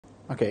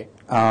Okay,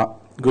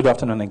 good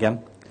afternoon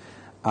again.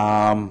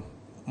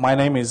 My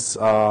name is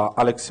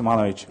Alex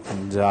Simonovic,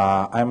 and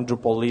I'm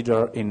Drupal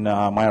leader in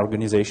my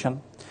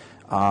organization.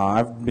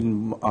 I've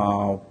been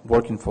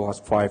working for the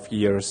last 5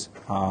 years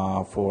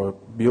for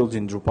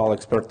building Drupal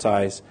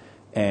expertise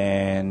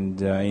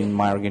and in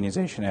my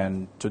organization,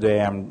 and today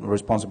I'm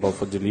responsible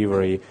for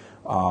delivery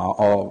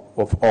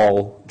of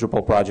all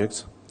Drupal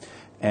projects.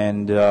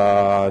 And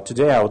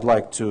today I would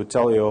like to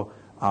tell you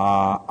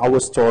our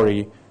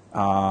story,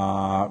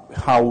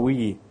 how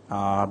we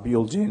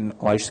building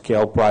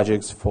large-scale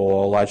projects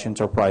for large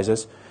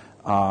enterprises,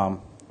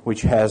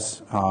 which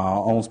has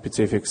own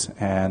specifics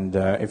and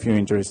a few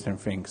interesting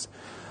things.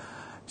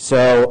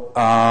 So,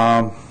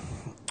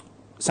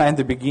 since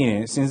the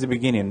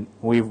beginning,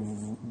 we've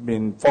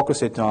been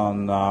focusing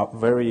on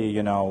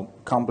very,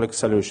 complex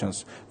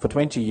solutions. For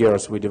 20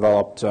 years, we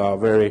developed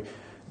very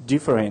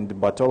different,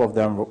 but all of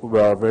them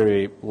were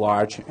very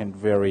large and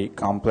very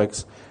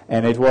complex.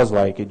 And it was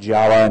like a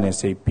Java and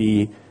SAP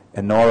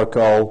and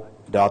Oracle,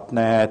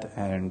 .NET,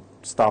 and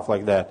stuff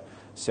like that.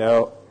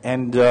 So,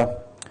 and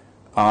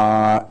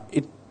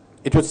it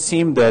would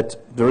seem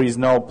that there is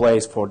no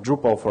place for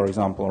Drupal, for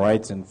example,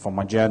 right, and for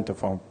Magento,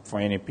 for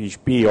any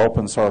PHP,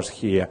 open source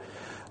here.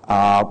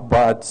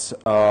 But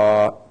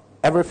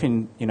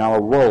everything in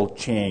our world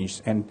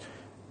changed, and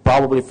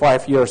probably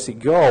 5 years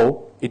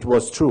ago, it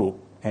was true.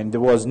 And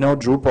there was no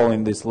Drupal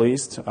in this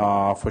list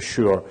for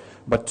sure.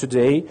 But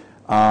today,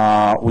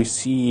 we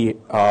see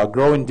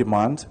growing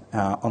demand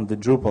on the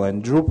Drupal.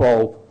 And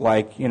Drupal,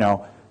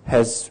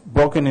 has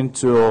broken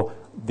into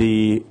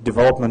the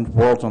development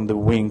world on the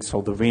wings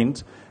of the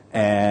wind.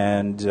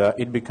 And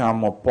it became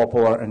more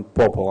popular and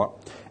popular.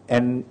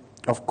 And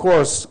of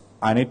course,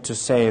 I need to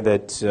say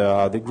that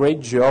the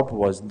great job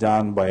was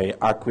done by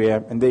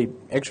Acquia, and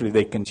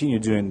they continue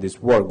doing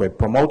this work by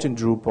promoting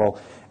Drupal,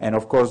 and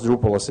of course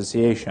Drupal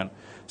Association.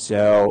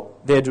 So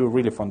they do a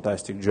really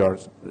fantastic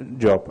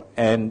job,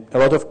 and a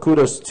lot of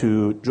kudos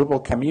to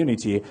Drupal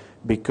community,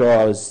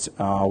 because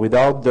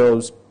without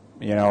those,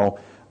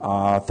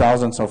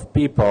 thousands of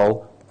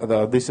people,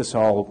 this is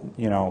all,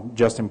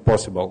 just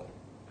impossible.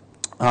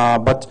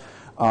 But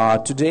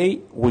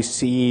today we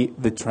see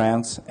the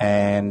trends,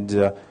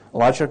 and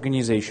large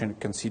organizations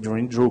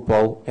considering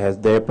Drupal as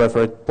their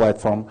preferred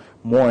platform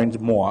more and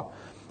more.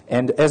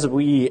 And as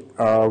we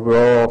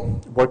were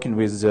working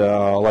with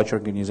large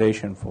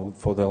organization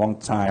for the long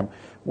time,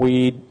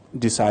 we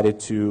decided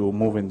to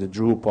move into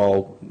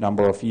Drupal a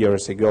number of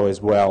years ago as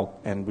well,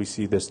 and we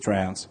see these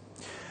trends.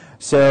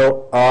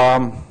 So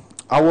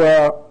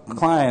our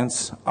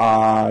clients,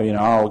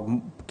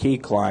 our key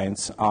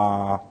clients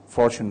are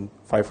Fortune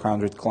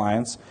 500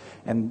 clients,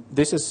 and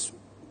this is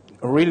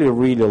a really,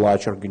 really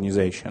large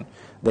organization.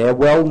 They are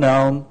well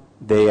known.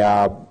 They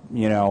are,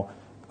 they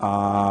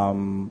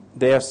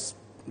are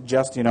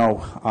just,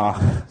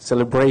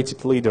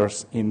 celebrated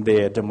leaders in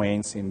their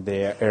domains, in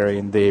their area,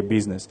 in their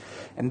business.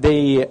 And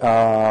they,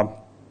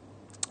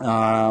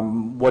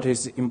 what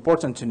is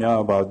important to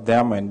know about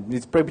them, and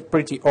it's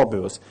pretty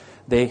obvious,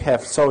 they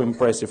have so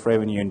impressive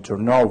revenue and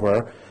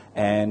turnover,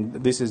 and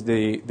this is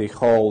the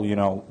whole,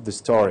 the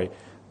story.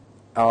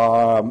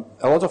 A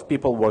lot of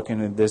people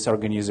working in this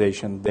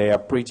organization, they are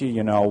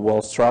pretty,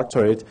 well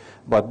structured,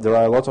 but there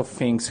are a lot of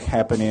things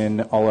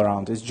happening all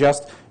around. It's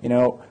just,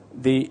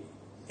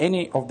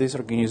 any of this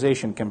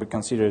organization can be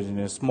considered in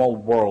a small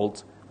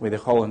world with a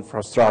whole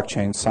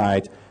infrastructure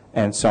inside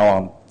and so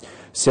on.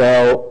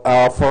 So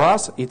for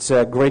us, it's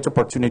a great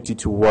opportunity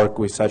to work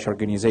with such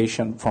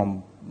organization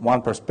from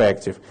one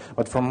perspective,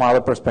 but from other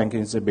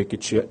perspective, it's a big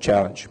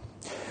challenge.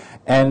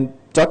 And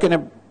talking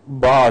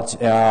about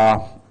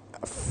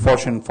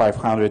Fortune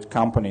 500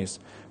 companies,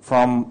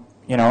 from,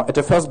 at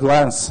a first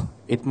glance,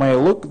 it may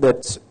look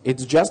that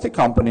it's just the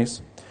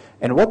companies,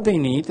 and what they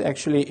need,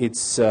 actually,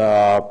 it's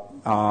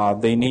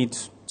they need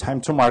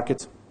time to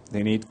market,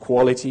 they need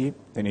quality,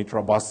 they need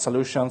robust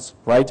solutions,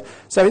 right?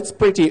 So it's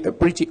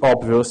pretty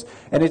obvious,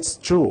 and it's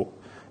true.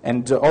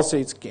 And also,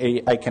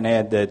 I can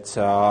add that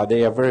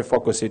they are very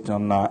focused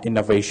on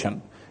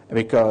innovation,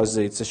 because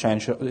it's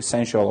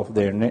essential of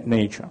their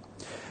nature.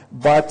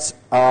 But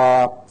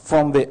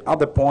from the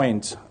other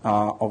point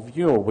of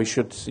view, we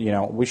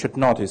should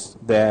notice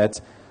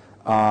that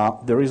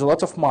there is a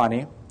lot of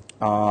money,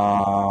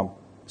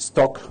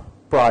 stock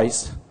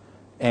price,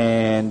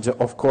 and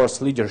of course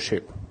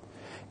leadership.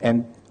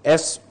 And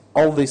as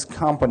all these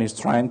companies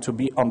trying to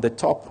be on the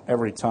top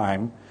every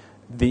time,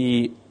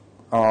 the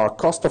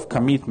cost of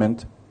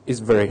commitment is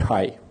very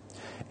high.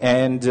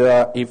 And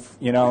if,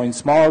 in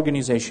small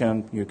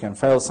organization, you can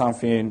fail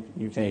something,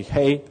 you say,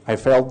 hey, I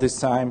failed this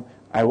time,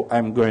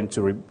 I'm going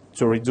to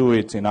redo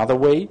it another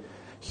way.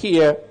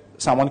 Here,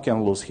 someone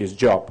can lose his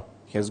job.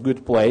 His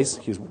good place,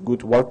 his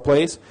good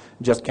workplace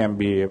just can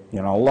be,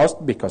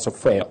 lost because of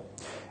fail.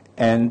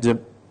 And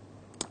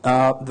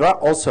there are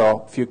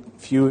also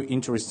few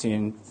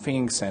interesting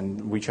things,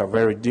 and which are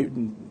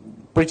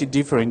pretty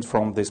different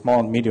from the small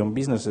and medium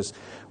businesses,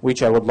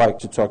 which I would like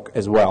to talk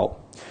as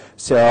well.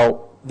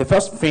 So the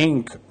first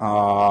thing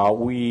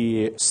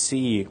we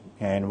see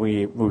and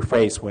we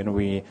face when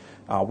we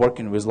are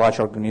working with large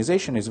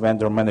organization is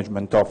vendor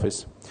management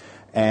office.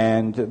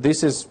 And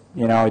this is,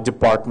 a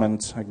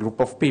department, a group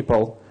of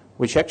people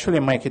which actually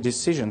make a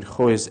decision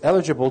who is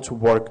eligible to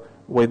work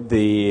with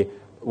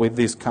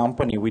this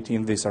company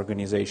within this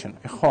organization,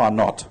 who are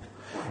not.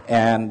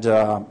 And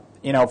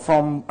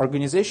from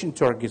organization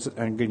to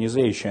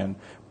organization,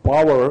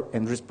 power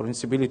and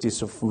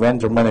responsibilities of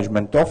vendor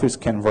management office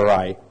can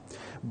vary.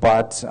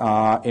 But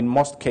in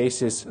most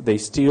cases, they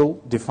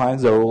still define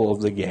the rule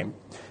of the game.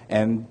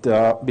 And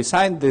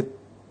beside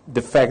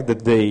the fact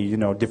that they,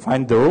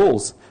 define the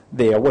rules,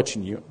 they are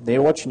watching you. They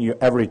are watching you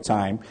every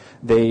time.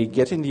 They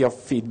getting your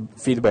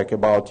feedback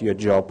about your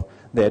job.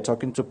 They are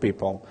talking to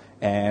people,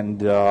 and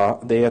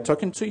they are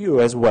talking to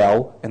you as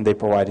well, and they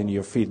providing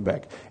you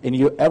feedback. And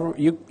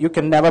you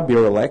can never be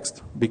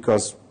relaxed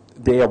because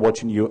they are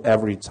watching you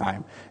every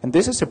time. And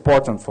this is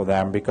important for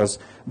them because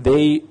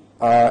they,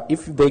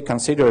 if they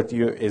consider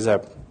you as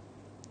a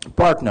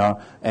partner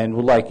and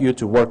would like you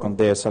to work on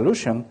their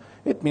solution,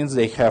 it means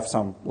they have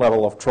some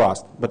level of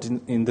trust. But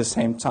in the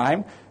same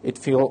time, it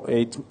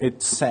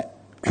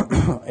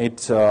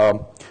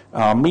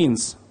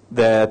means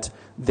that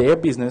their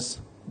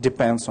business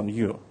depends on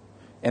you.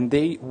 And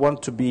they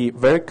want to be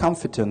very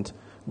confident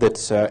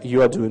that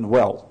you are doing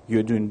well,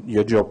 you're doing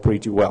your job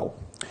pretty well.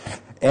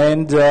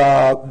 And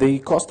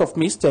the cost of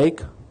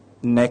mistake,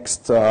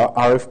 next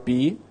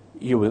RFP,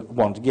 you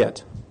won't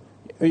get.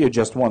 You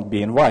just won't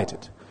be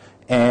invited.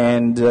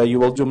 And you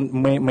will do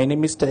many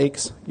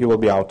mistakes, you will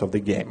be out of the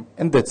game.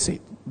 And that's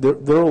it. The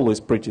rule is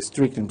pretty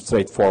strict and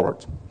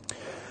straightforward.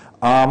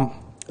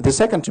 The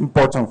second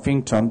important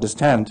thing to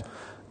understand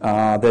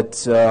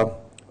that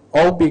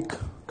all big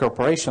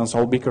corporations,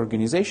 all big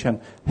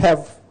organizations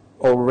have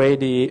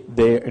already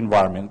their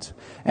environment.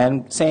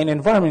 And saying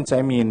environment,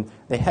 I mean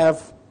they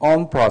have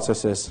own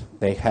processes,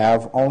 they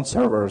have own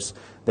servers,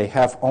 they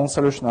have own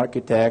solution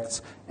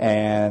architects,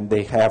 and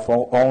they have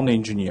own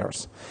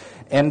engineers.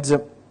 And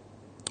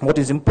what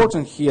is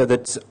important here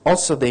that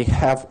also they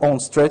have own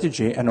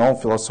strategy and own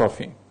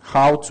philosophy,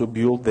 how to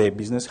build their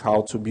business,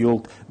 how to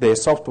build their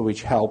software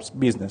which helps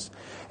business.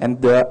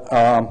 And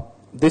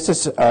this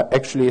is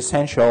actually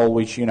essential,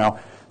 which,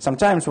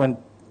 sometimes when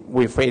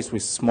we face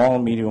with small,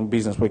 medium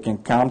business, we can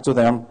come to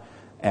them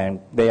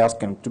and they ask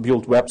them to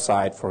build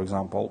website, for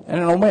example.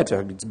 And no matter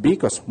if it's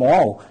big or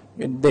small,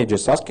 they're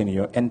just asking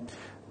you. And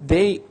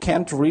they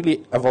can't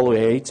really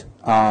evaluate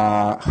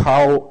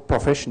how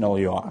professional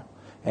you are.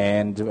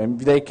 And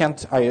they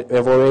can't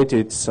evaluate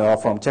it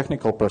from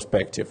technical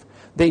perspective.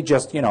 They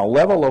just,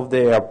 level of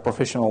their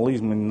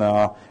professionalism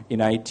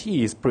in IT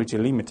is pretty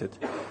limited.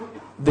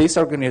 These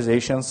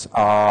organizations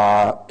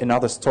are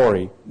another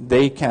story.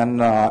 They can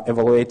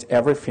evaluate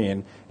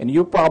everything, and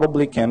you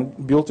probably can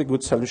build a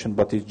good solution,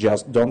 but it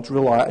just don't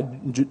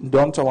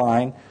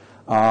align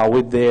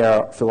with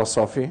their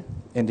philosophy,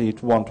 and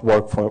it won't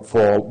work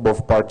for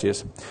both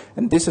parties.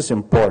 And this is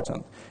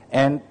important.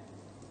 And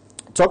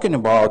talking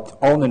about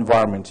own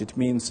environment, it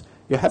means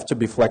you have to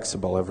be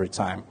flexible every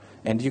time.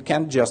 And you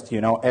can't just,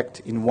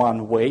 act in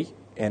one way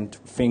and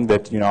think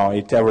that,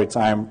 it every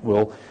time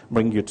will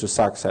bring you to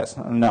success.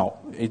 No,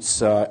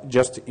 it's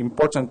just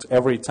important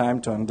every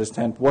time to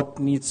understand what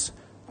needs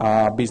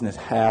business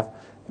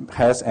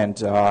has and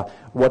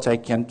what I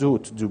can do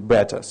to do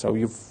better. So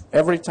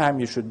every time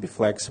you should be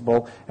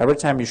flexible, every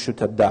time you should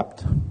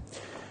adapt.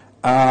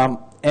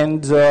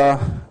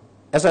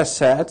 As I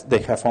said, they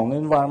have own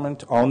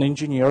environment, own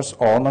engineers,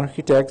 own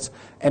architects,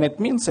 and it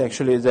means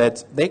actually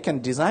that they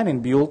can design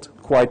and build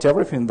quite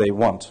everything they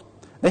want.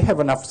 They have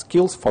enough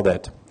skills for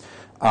that.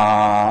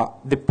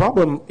 The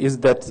problem is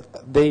that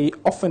they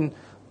often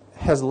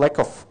has lack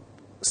of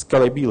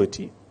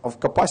scalability, of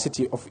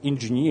capacity of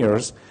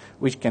engineers,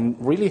 which can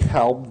really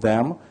help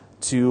them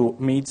to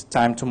meet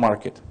time to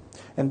market.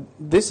 And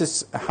this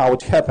is how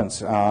it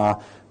happens.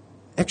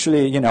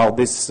 Actually,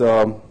 this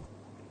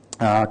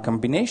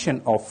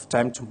combination of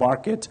time to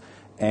market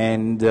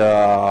and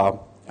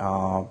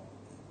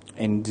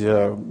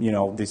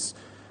this,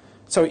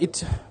 so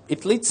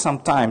it leads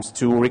sometimes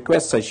to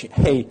requests such,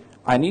 hey,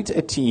 I need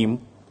a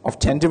team of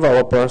 10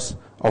 developers,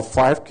 of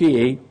 5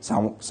 QA,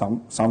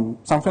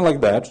 something like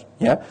that,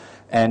 yeah,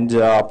 and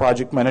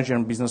project manager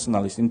and business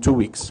analyst in 2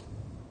 weeks,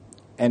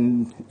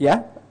 and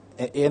yeah.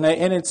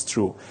 And it's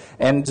true.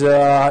 And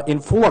in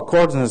full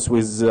accordance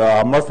with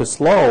Murphy's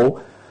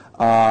Law,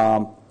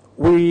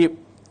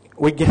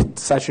 we get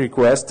such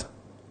requests,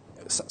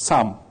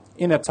 some,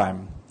 in a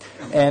time.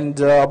 And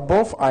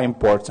both are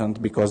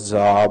important because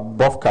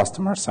both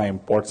customers are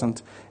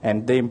important,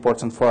 and they're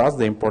important for us,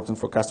 they're important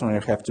for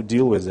customers, you have to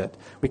deal with it.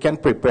 We can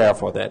prepare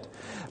for that.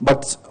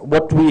 But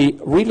what we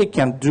really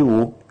can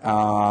do,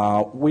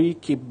 we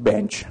keep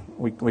bench.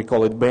 We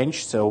call it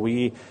bench, so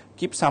we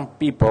keep some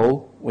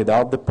people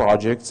without the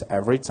projects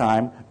every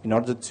time in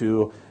order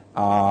to,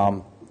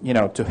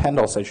 to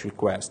handle such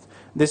requests.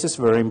 This is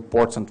very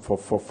important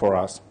for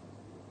us.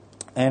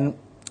 And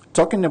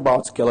talking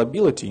about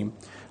scalability,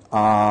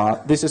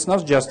 This is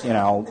not just,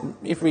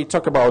 if we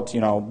talk about,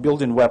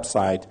 building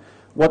website,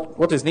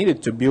 what is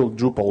needed to build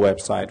Drupal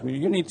website?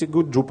 You need a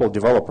good Drupal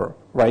developer,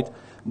 right?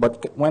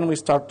 But when we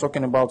start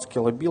talking about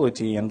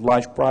scalability and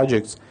large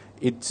projects,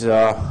 it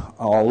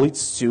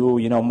leads to,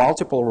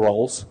 multiple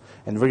roles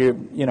and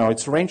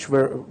it's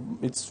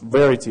it's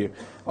variety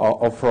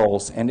of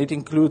roles, and it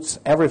includes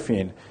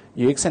everything.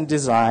 UX and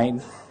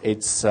design,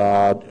 it's,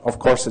 of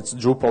course, it's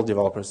Drupal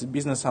developers,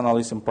 business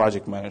analysts and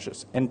project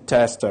managers, and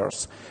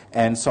testers,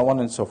 and so on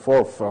and so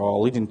forth,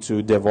 leading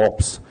to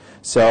DevOps.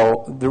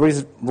 So there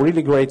is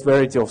really great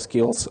variety of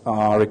skills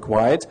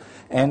required,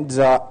 and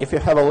if you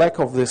have a lack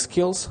of these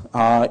skills,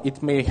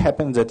 it may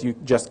happen that you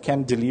just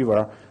can't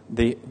deliver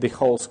the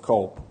whole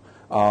scope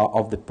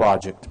of the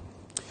project.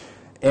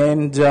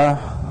 And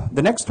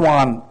the next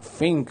one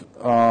thing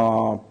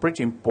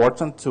pretty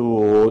important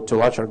to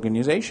large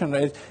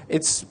organization.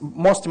 It's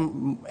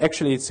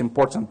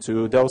important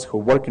to those who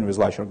work in with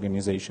large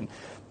organization.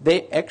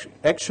 They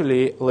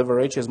actually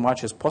leverage as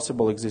much as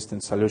possible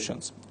existing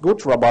solutions,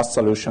 good, robust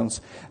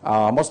solutions.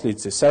 Mostly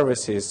it's the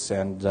services,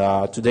 and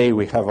today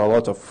we have a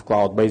lot of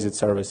cloud-based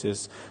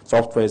services,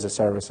 software as a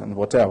service, and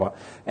whatever.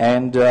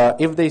 And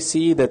if they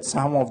see that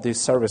some of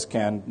these service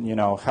can,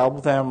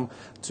 help them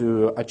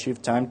to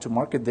achieve time to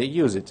market, they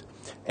use it.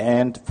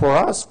 And for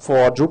us,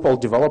 for Drupal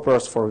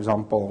developers, for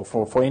example,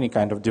 for any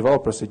kind of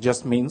developers, it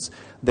just means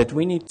that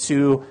we need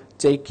to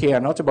take care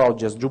not about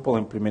just Drupal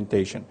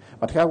implementation,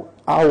 but how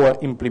our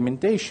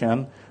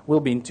implementation will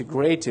be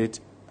integrated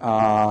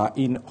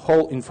in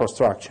whole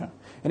infrastructure.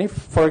 And if,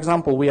 for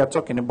example, we are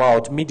talking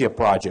about media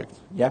project,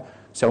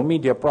 so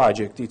media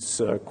project,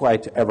 it's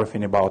quite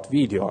everything about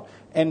video.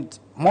 And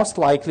most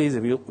likely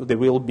there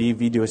will be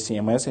video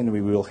CMS, and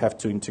we will have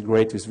to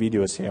integrate with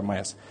video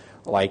CMS.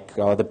 Like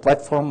the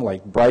platform,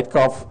 like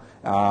Brightcove,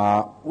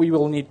 we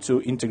will need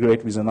to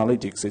integrate with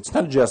analytics. It's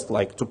not just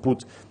like to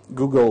put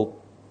Google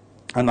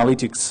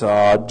Analytics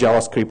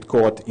JavaScript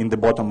code in the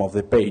bottom of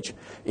the page.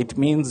 It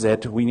means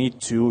that we need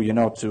to,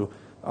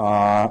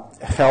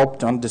 help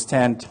to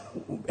understand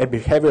a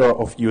behavior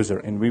of user,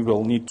 and we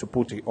will need to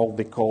put all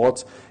the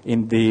codes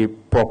in the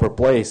proper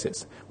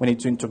places. We need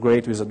to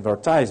integrate with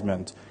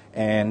advertisement,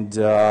 and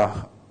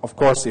of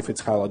course, if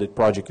it's highlighted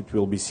project, it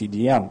will be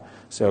CDN,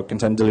 so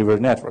content delivery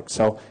network,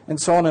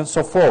 and so on and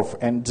so forth.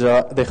 And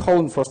the whole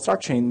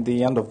infrastructure, in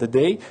the end of the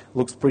day,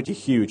 looks pretty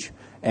huge.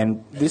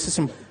 And this is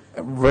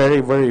very,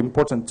 very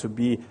important to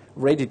be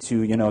ready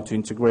to, to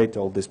integrate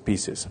all these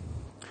pieces.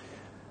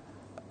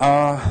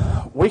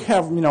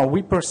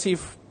 We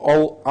perceive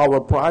all our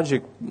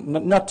project,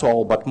 not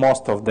all, but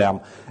most of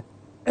them,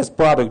 as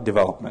product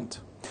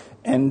development.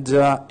 And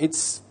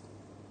it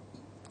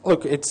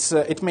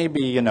may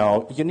be,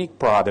 unique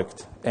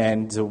product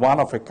and one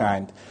of a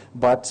kind,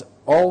 but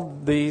all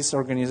these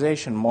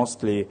organizations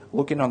mostly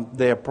looking on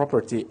their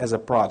property as a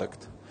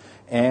product.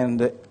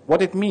 And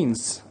what it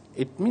means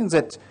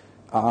that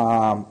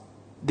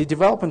the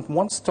development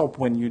won't stop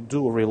when you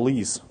do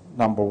release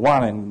number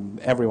one and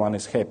everyone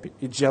is happy.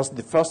 It's just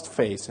the first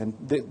phase, and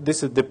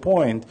this is the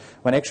point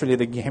when actually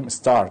the game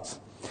starts.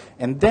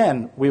 And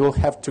then we will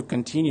have to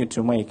continue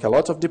to make a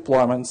lot of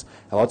deployments,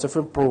 a lot of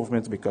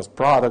improvements, because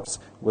products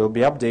will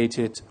be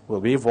updated, will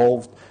be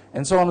evolved,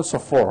 and so on and so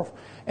forth.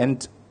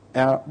 And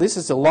this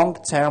is a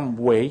long-term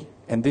way,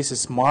 and this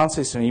is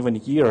months and even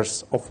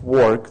years of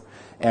work.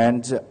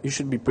 And you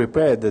should be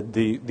prepared that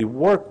the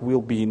work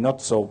will be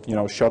not so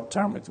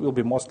short-term. It will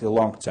be mostly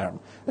long-term.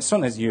 As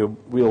soon as you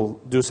will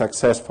do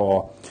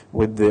successful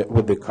with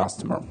the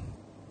customer.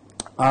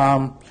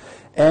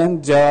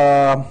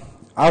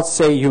 I'll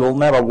say you will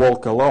never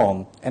walk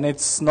alone. And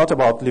it's not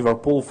about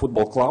Liverpool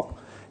Football Club.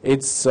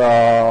 It's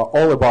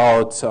all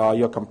about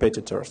your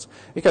competitors.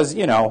 Because,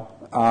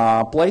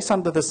 place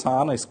under the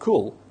sun is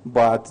cool,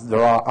 but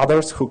there are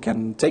others who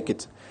can take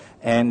it.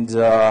 And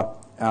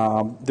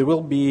there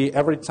will be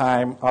every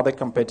time other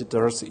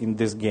competitors in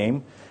this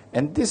game.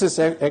 And this is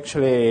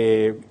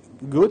actually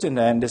good, and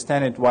I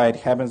understand it why it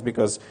happens,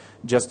 because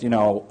just,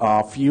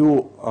 a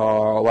few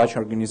large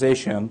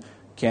organizations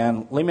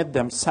can limit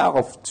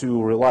themselves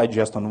to rely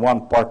just on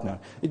one partner.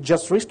 It's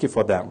just risky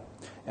for them.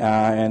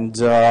 And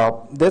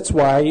that's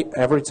why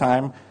every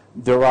time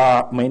there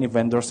are many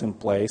vendors in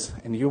place,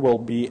 and you will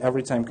be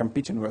every time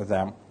competing with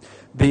them.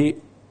 The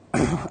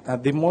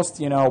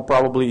most,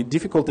 probably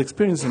difficult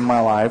experience in my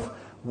life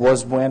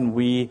was when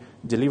we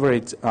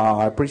delivered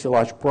a pretty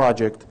large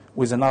project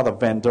with another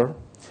vendor,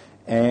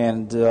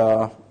 and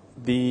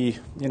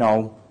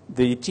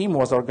the team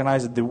was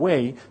organized the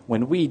way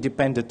when we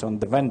depended on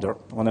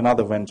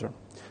another vendor.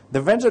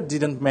 The vendor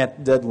didn't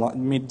meet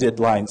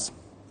deadlines.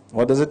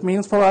 What does it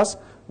mean for us?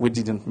 We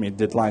didn't meet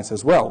deadlines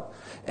as well.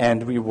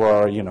 And we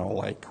were,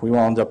 we were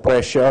under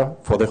pressure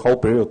for the whole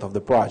period of the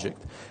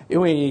project.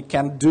 We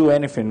can't do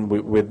anything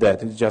with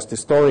that. It's just a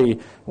story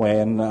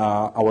when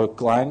our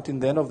client, in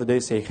the end of the day,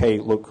 say, hey,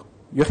 look,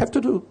 you have to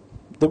do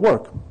the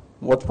work.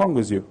 What's wrong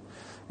with you?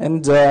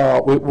 And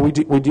we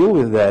deal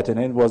with that, and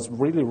it was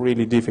really,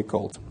 really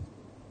difficult.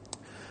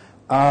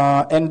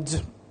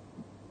 And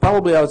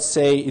probably I would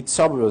say it's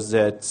obvious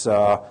that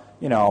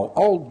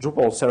all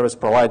Drupal service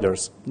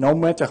providers, no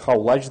matter how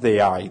large they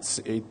are,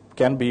 it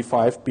can be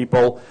 5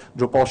 people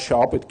Drupal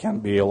shop, it can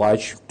be a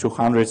large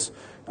 200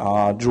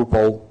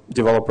 Drupal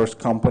developers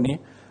company.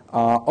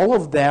 All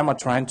of them are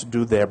trying to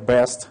do their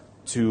best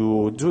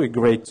to do a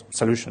great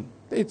solution.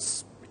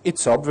 It's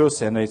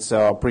obvious and it's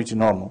pretty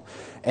normal.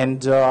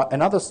 And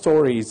another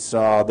story is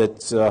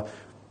that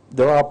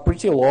there are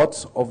pretty a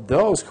lot of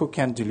those who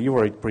can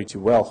deliver it pretty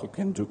well, who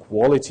can do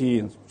quality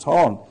and so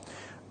on.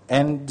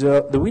 And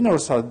the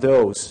winners are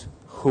those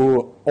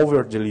who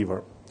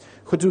over-deliver,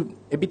 who do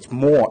a bit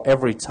more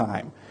every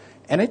time.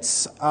 And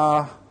it's,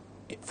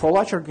 for a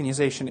large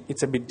organization,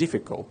 it's a bit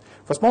difficult.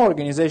 For a small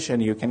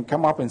organization, you can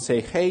come up and say,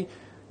 hey,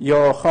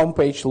 your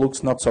homepage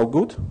looks not so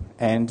good,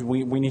 and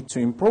we need to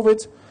improve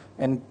it,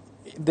 and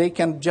they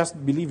can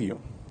just believe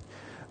you.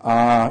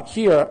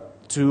 Here,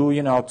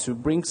 to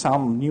bring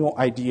some new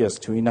ideas,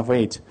 to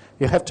innovate,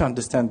 you have to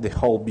understand the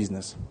whole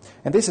business.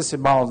 And this is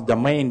about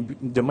domain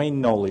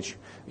knowledge,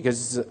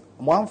 because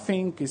one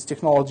thing is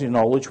technology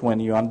knowledge when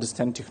you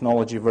understand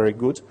technology very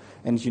good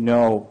and you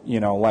know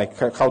like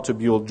how to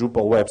build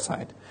Drupal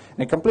website.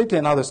 And completely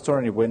another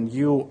story when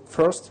you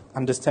first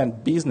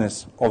understand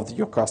business of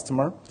your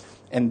customer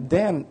and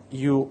then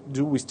you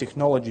do with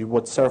technology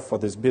what serves for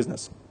this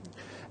business.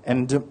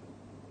 And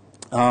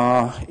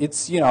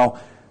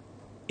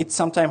it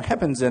sometimes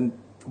happens, and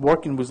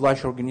working with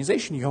large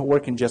organization, you're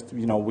working just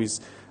with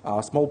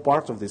a small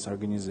part of this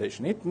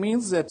organization. It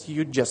means that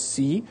you just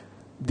see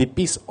the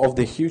piece of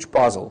the huge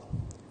puzzle,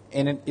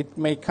 and it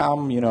may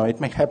come, it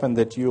may happen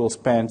that you will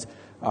spend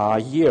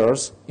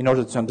years in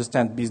order to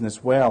understand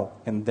business well,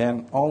 and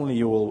then only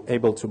you will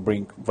able to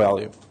bring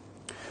value.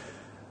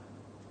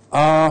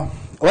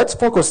 Let's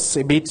focus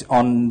a bit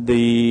on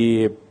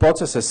the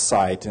processes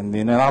side, and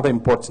in another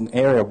important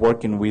area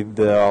working with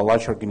the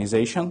large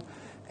organization.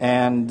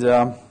 And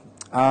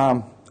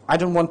I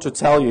don't want to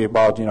tell you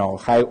about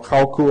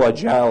how cool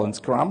Agile and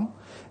Scrum,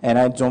 and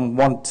I don't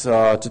want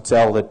to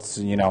tell that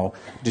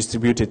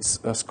distributed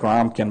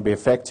Scrum can be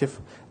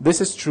effective. This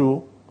is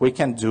true. We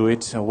can do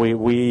it.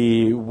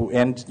 We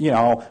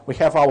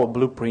have our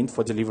blueprint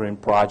for delivering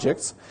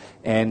projects,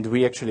 and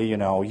we actually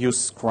use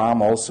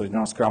Scrum also.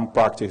 Scrum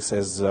practice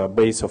as a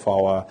base of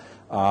our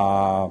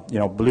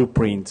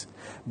blueprint,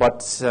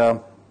 but.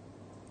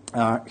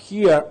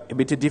 Here, a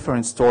bit a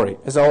different story.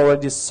 As I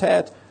already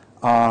said,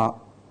 quite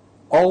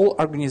all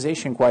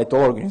organizations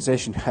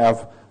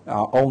have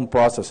own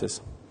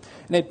processes.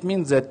 And it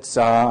means that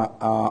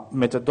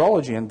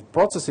methodology and the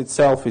process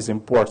itself is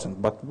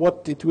important. But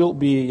what it will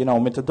be,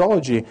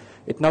 methodology,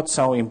 it's not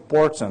so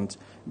important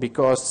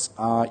because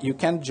you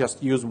can't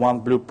just use one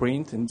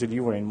blueprint and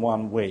deliver in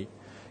one way.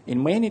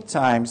 In many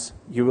times,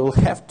 you will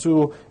have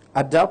to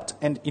adapt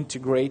and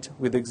integrate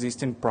with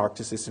existing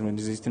practices and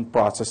existing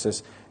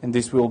processes, and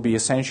this will be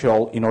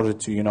essential in order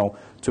to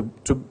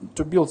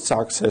build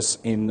success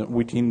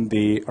within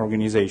the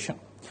organization.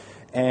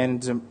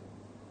 And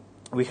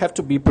we have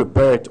to be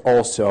prepared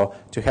also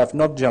to have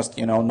not just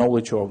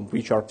knowledge of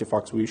which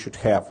artifacts we should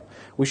have.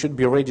 We should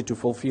be ready to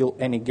fulfill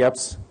any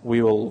gaps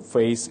we will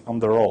face on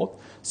the road.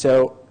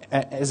 So,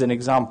 as an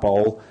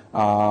example,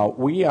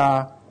 we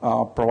are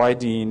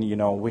providing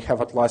we have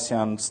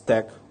Atlassian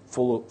stack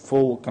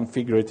full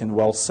configured and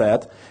well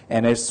set,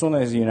 and as soon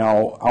as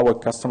our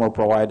customer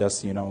provide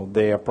us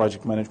their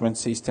project management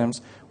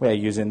systems, we are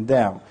using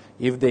them.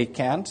 If they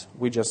can't,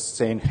 we just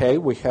saying, hey,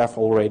 we have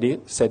already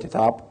set it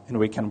up and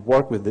we can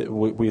work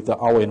with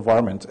our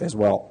environment as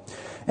well.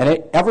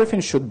 And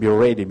everything should be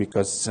ready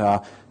because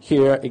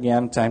here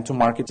again time to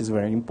market is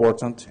very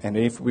important, and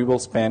if we will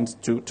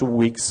spend two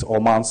weeks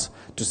or months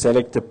to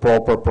select the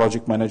proper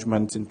project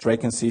management and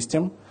tracking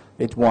system,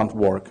 it won't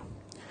work.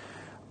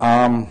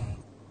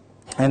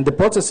 And the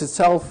process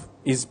itself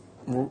is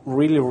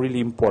really, really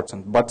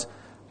important, but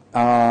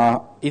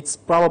it's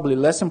probably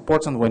less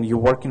important when you're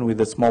working with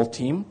a small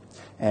team,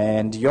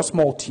 and your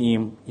small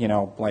team,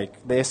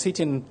 like they're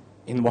sitting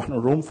in one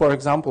room, for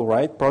example,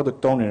 right?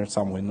 Product owner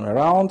somewhere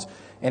around,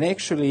 and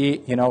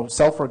actually,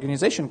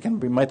 self-organization can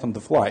be made on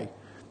the fly.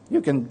 You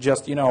can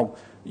just,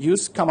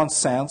 use common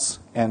sense,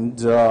 and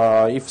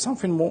if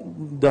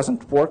something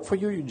doesn't work for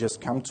you, you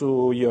just come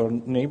to your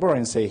neighbor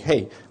and say,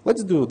 hey,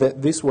 let's do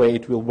that this way,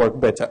 it will work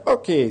better.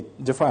 Okay,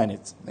 define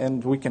it,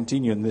 and we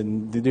continue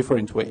in the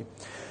different way.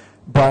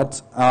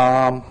 But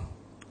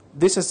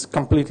this is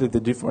completely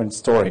the different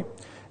story.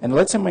 And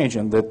let's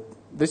imagine that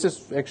this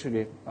is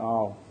actually,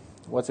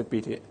 what's a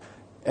pity?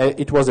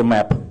 It was a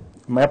map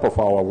of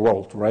our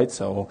world, right?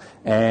 So,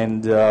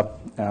 and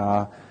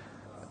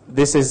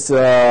this is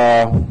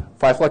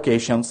 5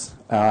 locations,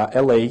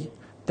 LA,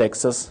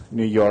 Texas,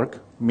 New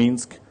York,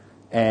 Minsk,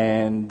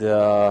 and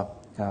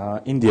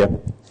India.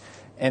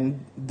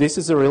 And this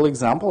is a real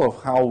example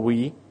of how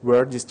we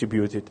were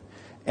distributed.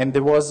 And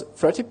there was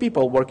 30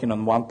 people working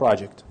on one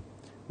project.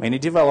 Many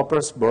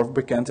developers, both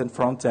backend and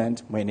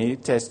front-end, many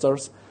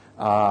testers.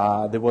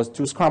 There was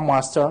 2 Scrum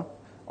Master,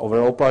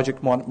 overall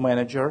project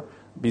manager,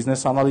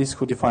 business analyst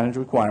who defined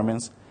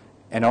requirements.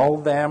 and all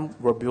of them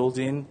were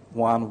building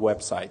one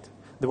website.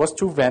 There was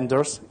 2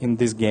 vendors in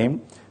this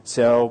game,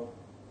 so,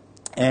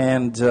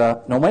 and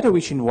no matter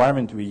which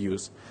environment we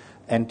use,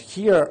 and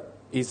here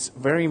it's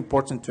very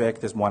important to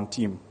act as one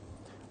team.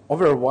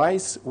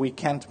 Otherwise, we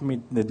can't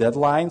meet the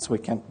deadlines, we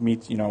can't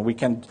meet, we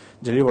can't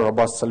deliver a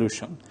robust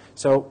solution.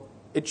 So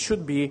it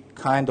should be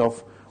kind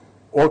of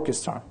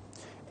orchestra.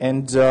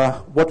 And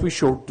what we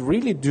should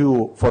really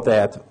do for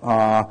that,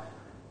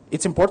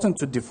 it's important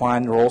to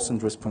define roles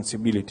and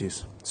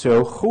responsibilities.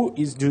 So who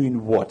is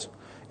doing what,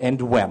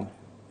 and when,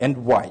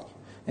 and why?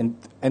 And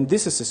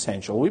this is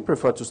essential. We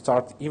prefer to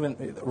start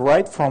even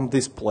right from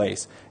this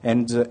place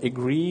and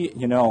agree,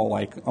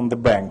 like on the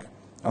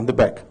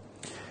back.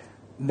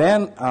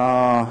 Then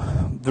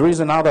there is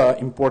another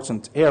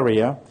important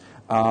area.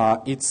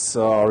 It's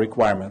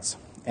requirements.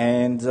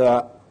 And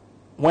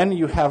when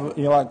you have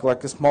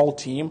like a small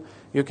team,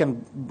 you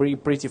can be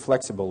pretty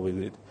flexible with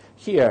it.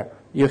 Here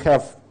you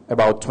have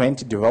about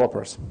 20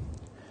 developers.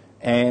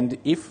 And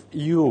if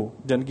you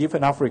don't give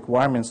enough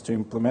requirements to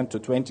implement to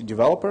 20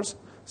 developers,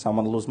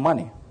 someone lose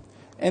money.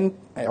 And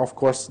of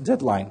course,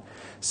 deadline.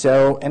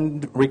 So,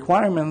 and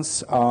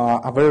requirements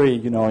are very,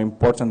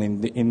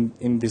 important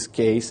in this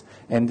case,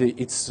 and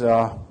it's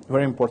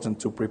very important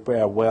to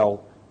prepare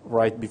well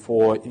right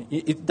before.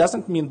 It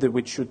doesn't mean that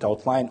we should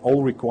outline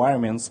all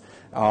requirements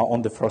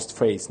on the first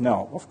phase.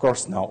 No, of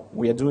course no.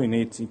 We are doing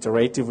it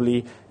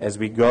iteratively as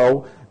we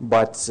go,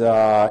 but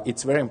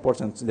it's very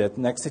important that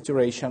next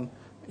iteration,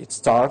 it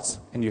starts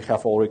and you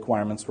have all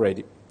requirements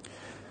ready.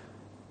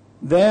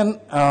 Then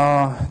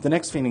the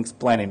next thing is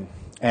planning.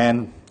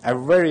 And I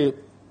very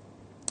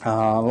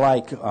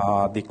like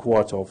the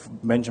quote of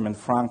Benjamin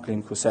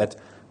Franklin, who said,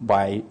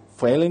 by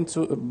failing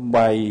to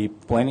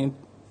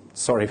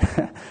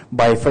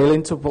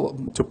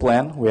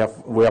plan, we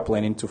are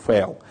planning to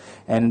fail.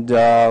 And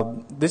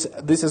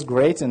this is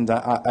great, and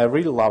I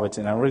really love it,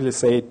 and I really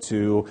say it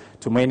to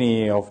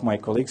many of my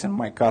colleagues and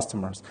my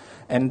customers.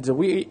 And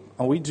we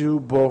do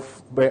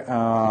both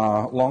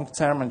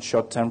long-term and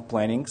short-term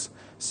plannings.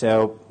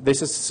 So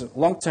this is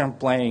long-term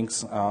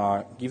plannings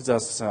gives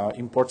us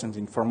important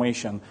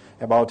information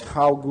about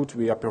how good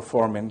we are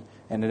performing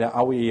and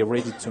are we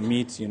ready to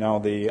meet,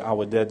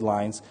 our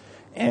deadlines.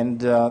 And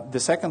the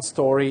second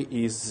story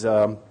is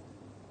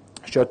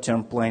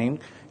short-term planning.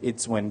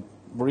 It's when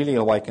really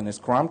like in a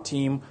Scrum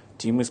team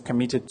is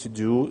committed to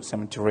do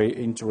some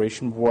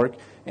iteration work,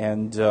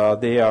 and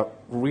they are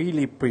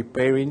really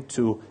preparing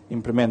to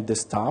implement this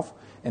stuff.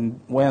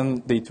 And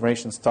when the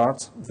iteration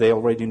starts, they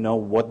already know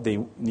what they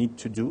need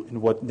to do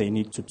and what they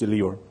need to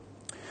deliver.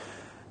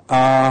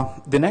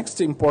 The next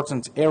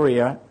important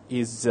area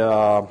is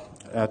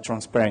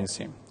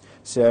transparency.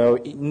 So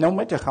no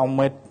matter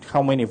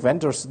how many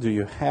vendors do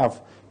you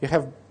have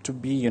to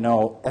be,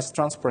 as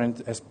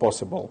transparent as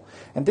possible.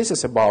 And this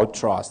is about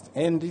trust.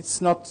 And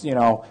it's not,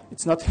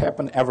 it's not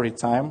happen every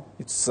time.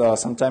 It's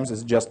sometimes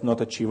it's just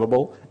not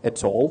achievable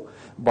at all.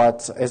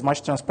 But as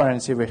much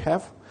transparency we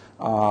have,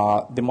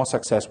 the more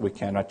success we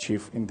can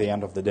achieve in the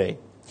end of the day.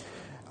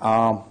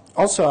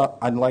 Also,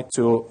 I'd like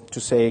to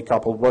say a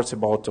couple words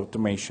about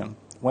automation.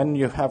 When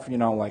you have,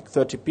 like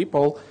 30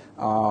 people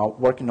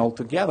working all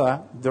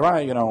together, there are,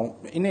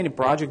 in any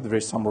project there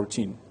is some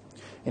routine.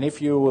 And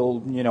if you will,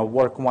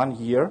 work 1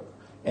 year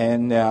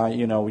and,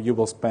 you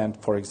will spend,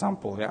 for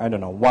example,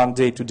 1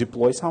 day to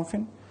deploy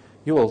something,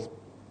 you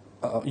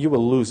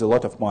will lose a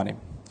lot of money.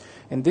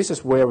 And this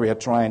is where we are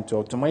trying to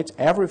automate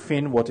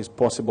everything what is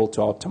possible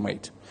to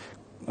automate.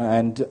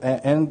 And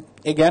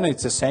again,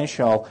 it's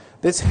essential.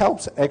 This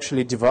helps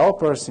actually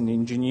developers and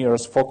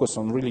engineers focus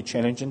on really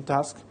challenging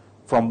tasks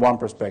from one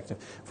perspective.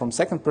 From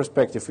second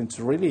perspective, it's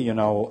really,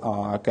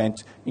 can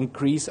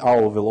increase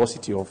our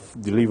velocity of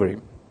delivery.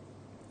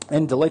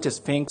 And the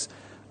latest thing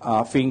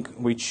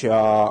which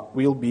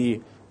will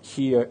be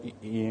here,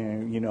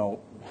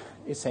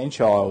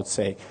 essential, I would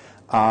say,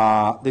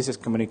 this is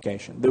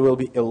communication. There will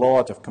be a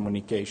lot of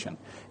communication.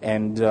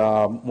 And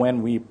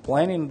when we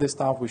planning this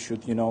stuff, we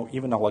should,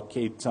 even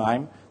allocate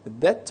time.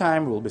 That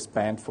time will be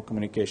spent for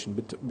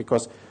communication.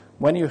 Because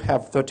when you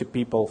have 30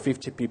 people,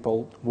 50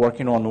 people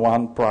working on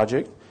one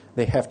project,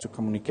 they have to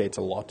communicate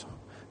a lot.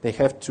 They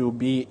have to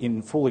be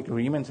in full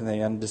agreement, and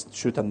they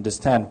should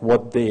understand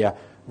what they are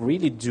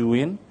really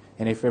doing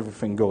and if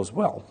everything goes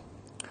well.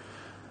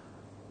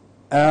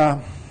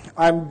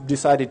 I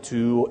decided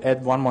to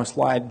add one more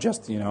slide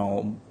just,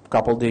 a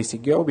couple days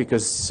ago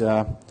because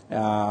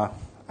I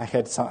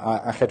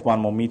had one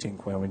more meeting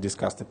when we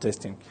discussed the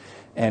testing.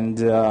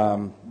 And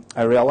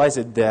I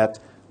realized that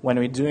when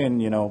we're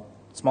doing,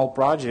 small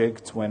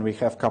projects, when we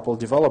have couple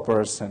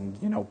developers and,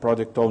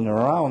 product owner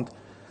around,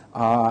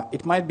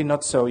 it might be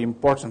not so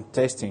important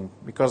testing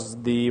because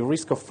the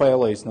risk of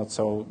failure is not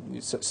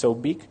so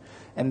big.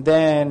 And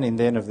then, in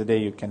the end of the day,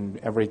 you can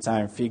every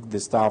time fix the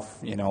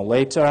stuff,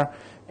 later.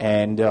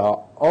 And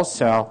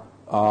also,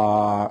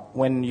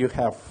 when you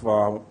have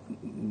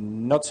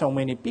not so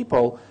many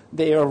people,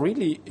 they are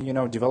really,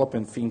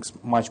 developing things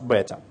much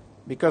better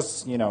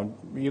because,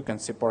 you can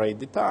separate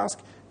the task,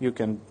 you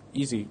can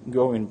easily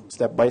go in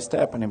step by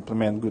step and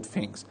implement good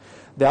things.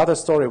 The other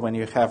story, when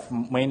you have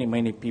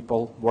many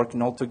people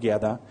working all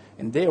together,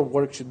 and their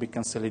work should be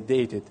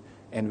consolidated,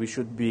 and we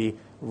should be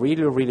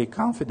really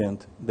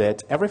confident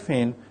that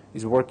everything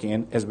is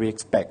working as we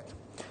expect.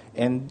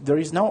 And there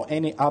is no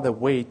any other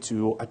way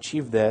to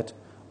achieve that,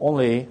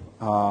 only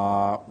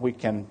we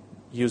can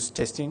use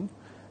testing.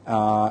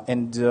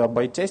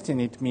 By testing,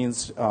 it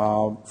means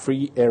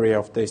three area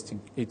of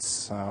testing.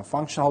 It's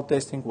functional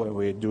testing, where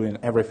we're doing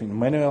everything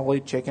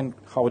manually, checking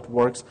how it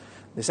works.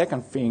 The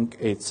second thing,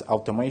 it's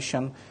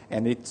automation,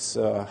 and it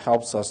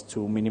helps us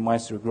to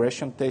minimize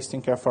regression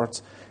testing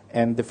efforts.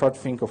 And the third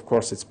thing, of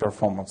course, it's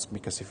performance,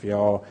 because if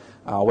your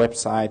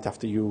website,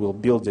 after you will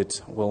build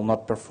it, will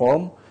not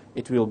perform,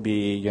 it will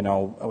be,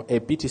 a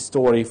pity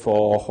story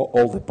for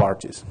all the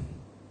parties.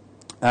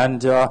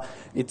 And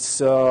it's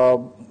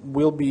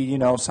will be,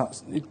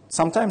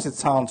 sometimes it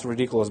sounds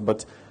ridiculous,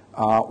 but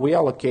we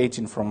are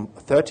allocating from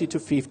 30 to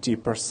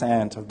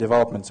 50% of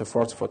development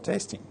efforts for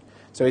testing.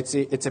 So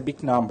it's a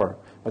big number,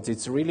 but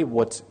it's really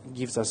what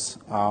gives us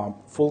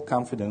full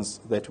confidence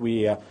that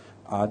we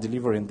are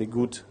delivering the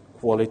good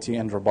quality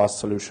and robust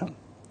solution.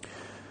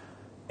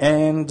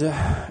 And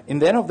in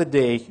the end of the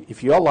day,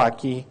 if you are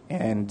lucky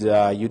and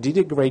you did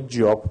a great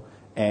job,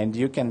 and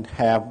you can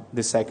have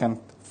the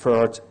second,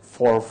 third,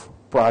 fourth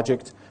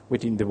project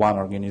within the one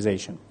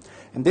organization.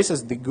 And this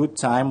is the good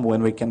time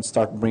when we can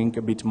start bring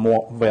a bit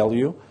more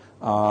value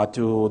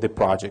to the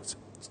projects,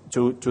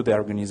 to the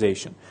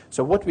organization.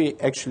 So what we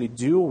actually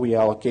do, we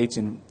are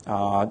allocating,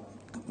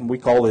 we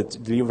call it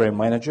delivery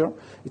manager.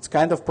 It's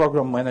kind of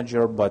program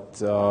manager,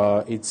 but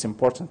it's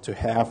important to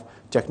have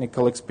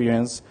technical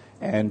experience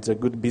and a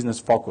good business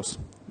focus,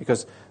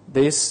 because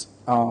this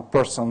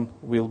person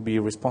will be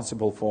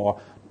responsible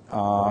for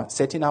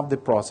setting up the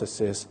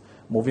processes,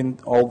 moving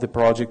all the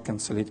project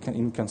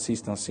in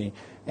consistency,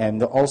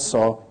 and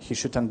also he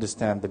should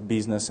understand the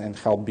business and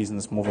help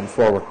business moving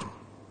forward.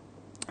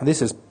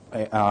 This is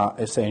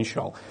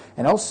essential.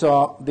 And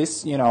also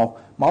this,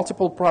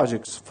 multiple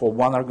projects for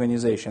one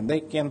organization, they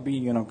can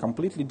be,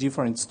 completely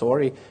different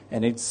story,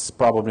 and it's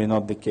probably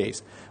not the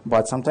case.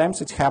 But sometimes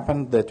it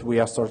happens that we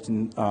are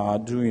starting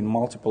doing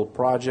multiple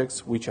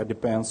projects which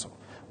depends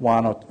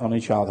one on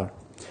each other.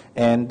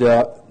 And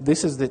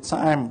this is the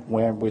time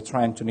where we're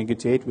trying to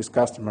negotiate with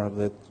customer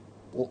that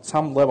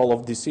some level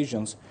of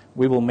decisions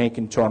we will make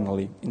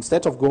internally.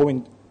 Instead of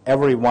going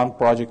every one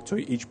project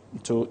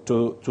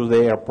to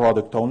their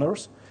product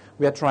owners,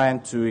 we are trying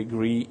to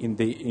agree in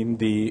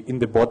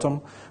the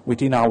bottom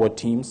within our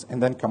teams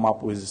and then come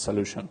up with a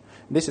solution.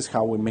 This is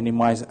how we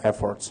minimize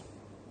efforts.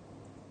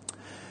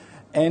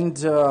 And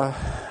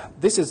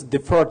this is the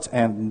third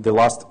and the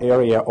last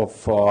area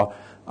of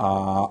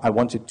I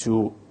wanted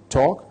to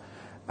talk.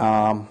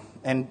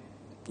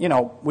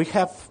 We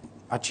have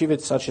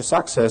achieved such a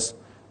success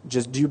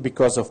just due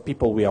because of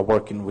people we are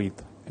working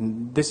with.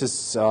 And this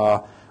is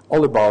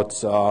all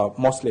about,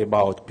 mostly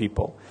about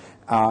people.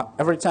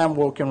 Every time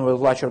working with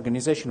large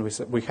organization,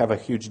 we have a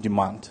huge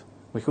demand.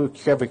 We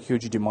have a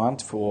huge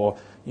demand for,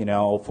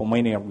 for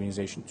many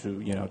organizations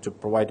to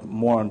provide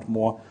more and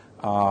more,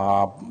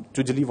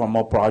 to deliver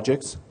more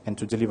projects, and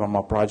to deliver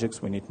more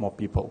projects, we need more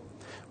people.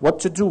 What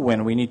to do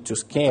when we need to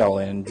scale?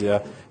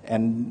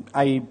 And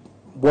I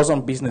was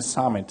on Business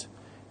Summit,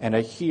 and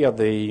I hear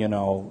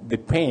the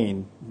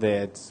pain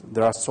that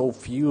there are so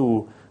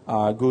few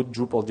good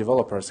Drupal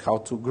developers, how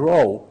to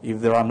grow if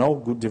there are no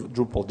good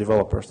Drupal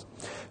developers.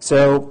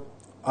 So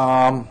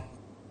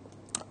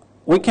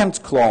we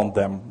can't clone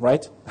them,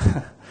 right?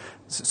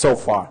 So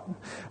far.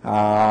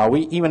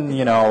 We even,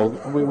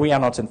 we are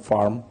not in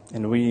farm,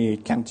 and we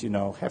can't,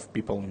 have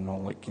people,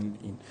 like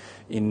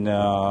in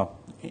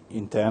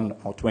 10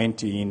 or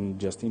 20 in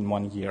just in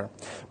 1 year.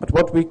 But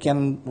what we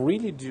can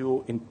really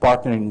do in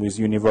partnering with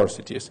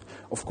universities,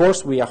 of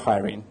course we are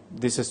hiring.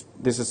 This is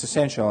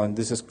essential, and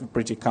this is a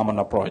pretty common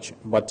approach.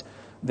 But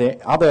the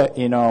other,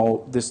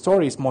 the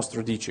story is more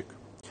strategic.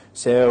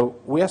 So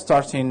we are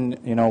starting,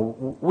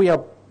 we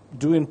are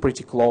doing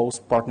pretty close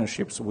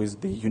partnerships with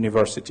the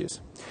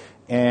universities.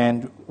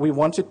 And we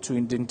wanted to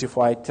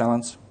identify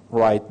talents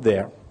right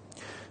there.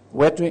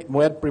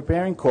 We're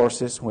preparing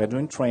courses, we're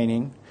doing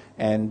training,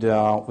 and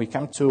we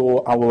come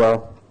to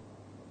our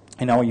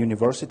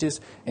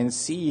universities and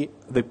see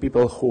the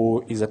people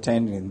who is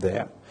attending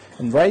there.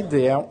 And right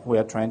there, we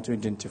are trying to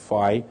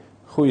identify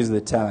who is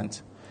the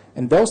talent.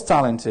 And those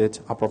talented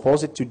are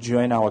proposed to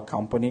join our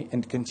company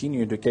and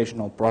continue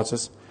educational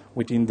process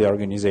within the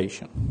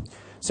organization.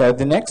 So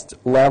the next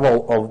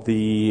level of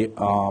the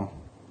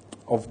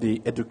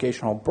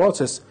educational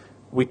process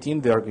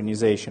within the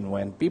organization,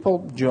 when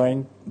people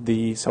join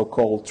the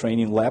so-called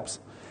training labs,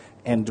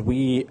 and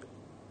we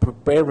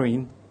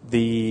preparing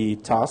the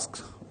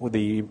tasks, with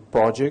the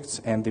projects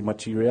and the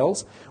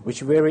materials,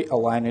 which very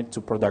aligned to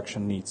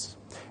production needs.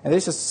 And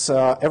this is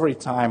every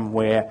time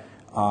where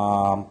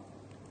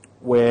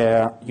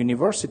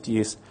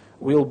universities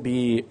will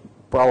be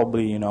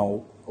probably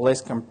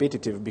less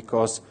competitive,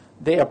 because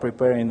they are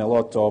preparing a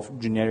lot of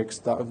generic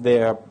stuff.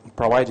 They are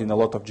providing a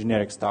lot of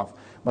generic stuff.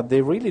 but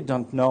they really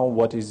don't know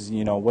what is,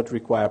 what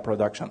require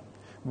production,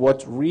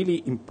 what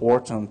really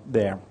important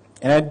there.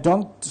 And I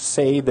don't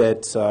say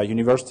that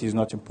university is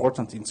not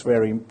important, it's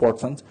very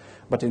important,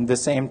 but in the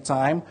same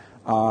time,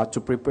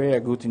 to prepare a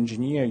good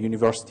engineer,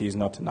 university is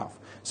not enough.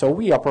 So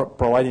we are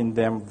providing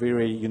them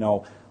very,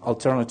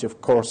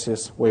 alternative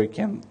courses where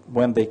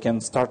when they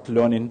can start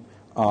learning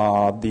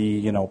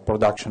the,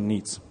 production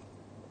needs.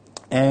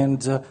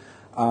 And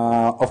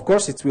of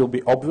course, it will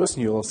be obvious.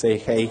 You will say,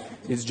 "Hey,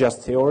 it's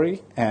just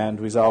theory, and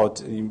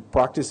without in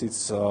practice,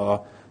 it's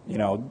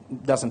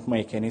doesn't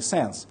make any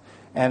sense."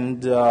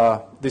 And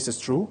this is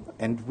true.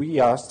 And we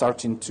are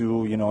starting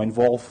to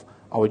involve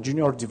our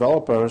junior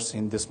developers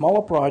in the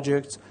smaller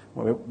projects,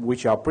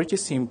 which are pretty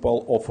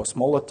simple, or for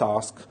smaller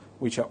tasks,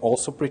 which are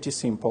also pretty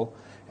simple.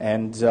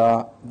 And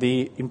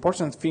the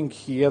important thing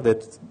here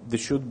that there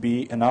should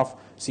be enough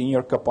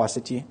senior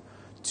capacity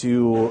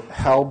to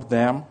help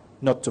them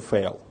not to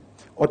fail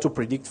or to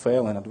predict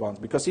fail in advance.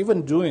 Because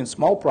even doing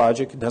small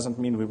project doesn't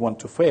mean we want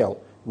to fail.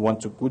 We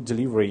want a good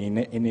delivery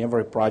in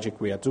every project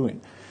we are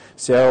doing.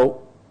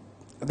 So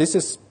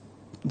this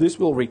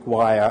will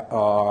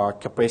require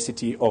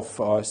capacity of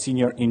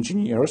senior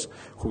engineers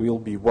who will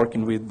be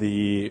working with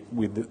the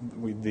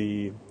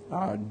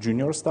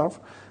junior staff.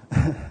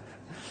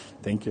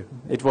 Thank you.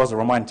 It was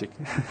romantic.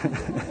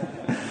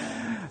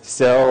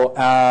 So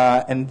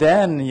and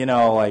then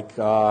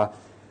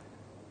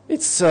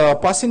it's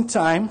passing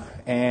time,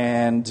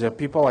 and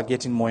people are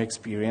getting more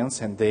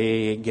experience, and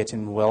they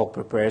getting well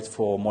prepared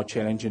for more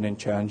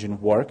challenging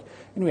work,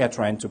 and we are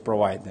trying to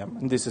provide them.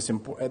 And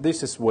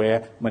this is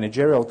where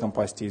managerial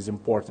capacity is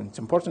important. It's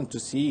important to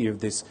see if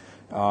this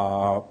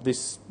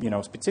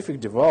specific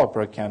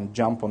developer can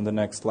jump on the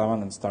next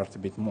level and start a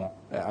bit more,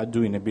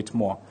 doing a bit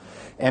more.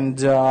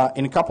 And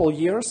in a couple of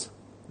years,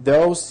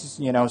 those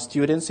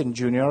students and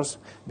juniors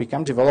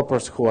become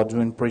developers who are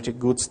doing pretty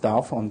good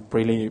stuff on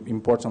pretty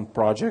important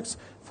projects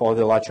for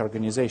the large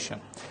organization.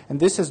 And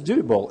this is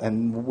doable,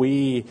 and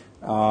we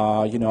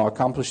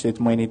accomplished it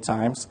many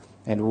times,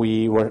 and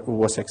we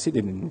were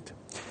succeeding in it.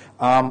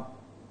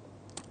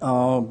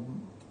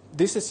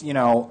 This is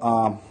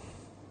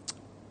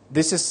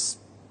this is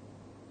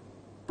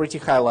pretty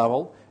high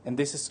level, and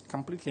this is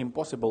completely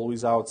impossible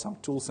without some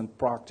tools and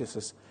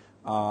practices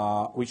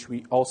which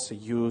we also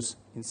use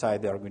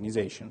inside the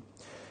organization.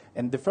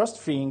 And the first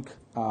thing,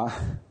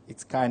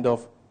 it's kind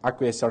of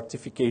Acquia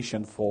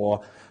certification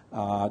for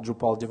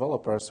Drupal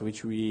developers,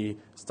 which we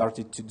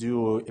started to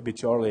do a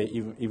bit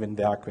early, even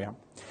the Acquia.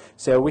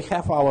 So we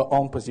have our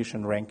own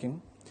position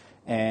ranking,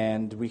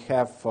 and we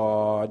have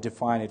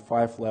defined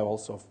 5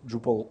 levels of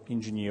Drupal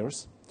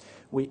engineers.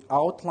 We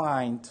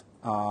outlined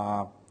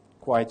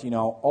quite,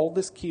 all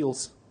the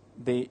skills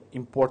they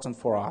important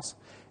for us.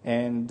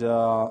 And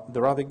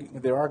there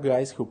are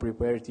guys who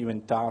prepared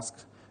even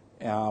tasks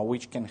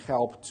which can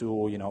help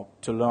to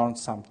learn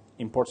some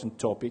important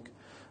topic,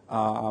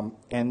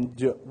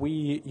 and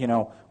we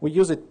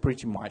use it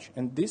pretty much.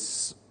 And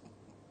this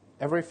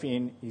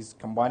everything is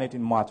combined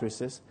in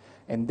matrices,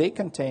 and they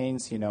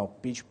contains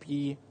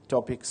PHP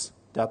topics,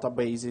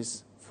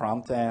 databases,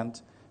 front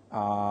end,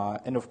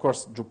 and of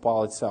course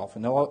Drupal itself,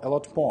 and a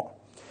lot more.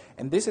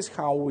 And this is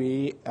how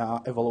we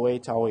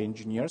evaluate our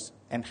engineers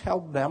and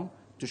help them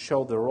to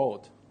show the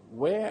road,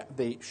 where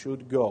they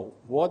should go,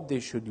 what they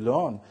should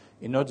learn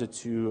in order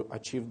to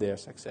achieve their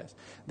success.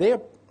 They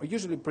are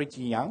usually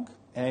pretty young,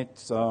 and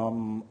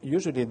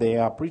usually they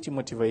are pretty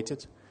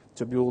motivated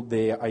to build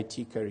their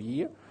IT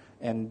career,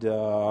 and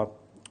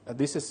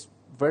this is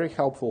very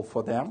helpful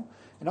for them.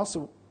 And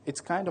also,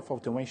 it's kind of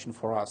automation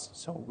for us.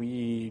 So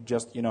we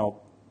just,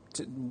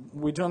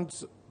 we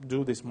don't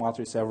do this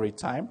matrix every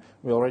time.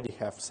 We already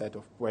have a set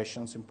of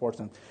questions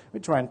important. We're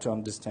trying to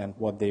understand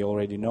what they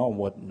already know and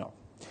what not.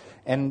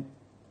 And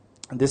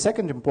the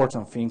second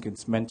important thing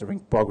is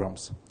mentoring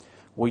programs,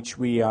 which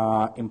we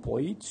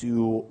employ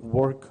to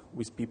work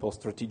with people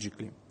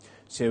strategically.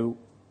 So,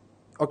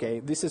 okay,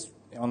 this is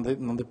on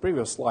the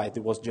previous slide.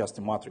 It was just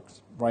a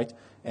matrix, right?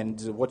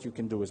 And what you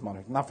can do is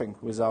matrix, nothing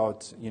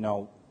without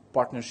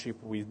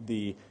partnership with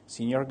the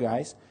senior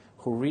guys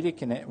who really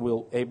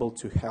will able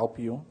to help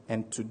you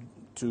and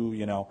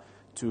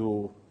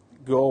to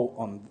go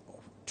on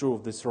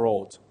through this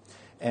road.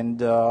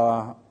 And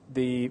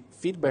the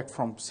feedback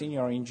from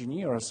senior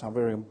engineers are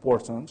very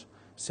important.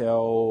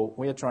 So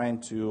we are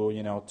trying to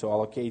to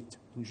allocate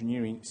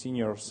engineering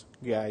seniors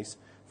guys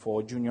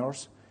for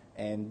juniors,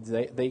 and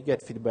they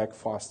get feedback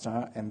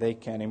faster, and they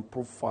can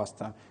improve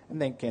faster,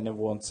 and they can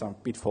avoid some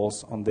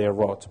pitfalls on their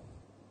road.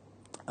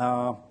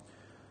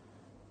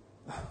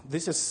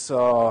 This is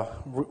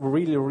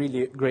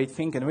really great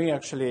thing, and we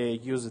actually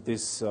use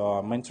this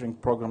mentoring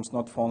programs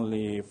not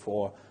only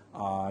for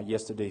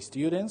yesterday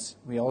students.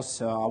 We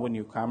also, our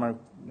newcomer,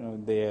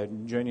 they're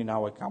joining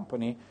our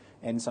company,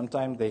 and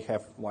sometimes they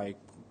have like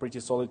pretty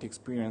solid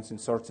experience in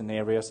certain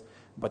areas,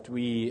 but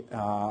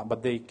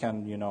they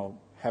can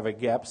have a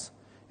gaps,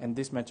 and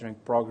these mentoring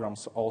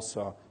programs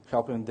also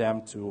helping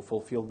them to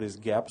fulfill these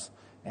gaps.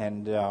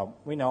 And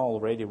we know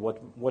already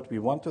what we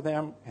want to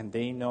them, and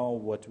they know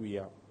what we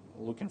are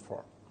looking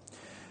for.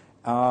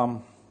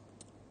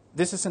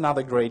 This is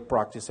another great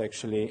practice,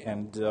 actually,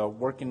 and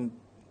working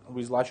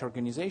with large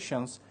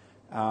organizations,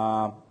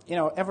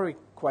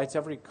 quite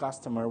every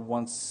customer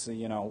wants,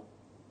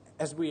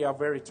 as we are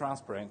very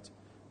transparent,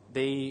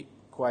 they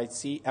quite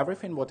see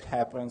everything what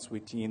happens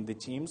within the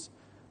teams,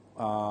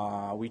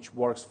 which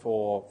works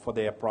for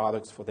their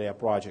products, for their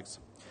projects.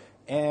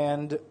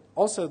 And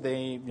also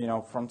they,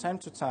 from time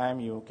to time,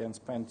 you can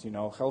spend,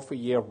 half a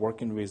year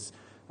working with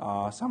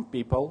some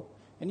people,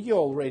 and you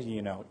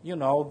already, you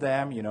know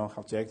them, you know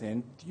how to act,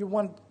 and you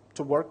want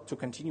to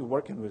continue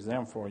working with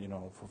them for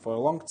a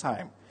long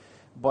time.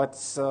 But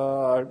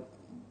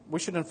we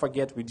shouldn't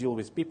forget we deal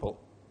with people,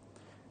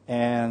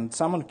 and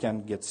someone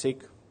can get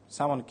sick,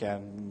 someone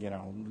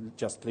can,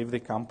 just leave the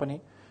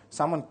company,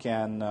 someone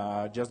can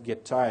just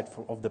get tired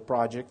of the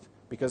project,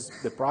 because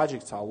the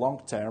projects are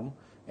long term,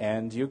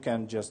 and you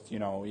can just,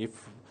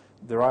 if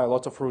there are a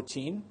lot of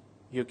routine,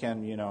 you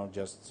can,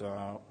 just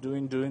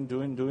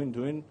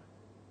doing,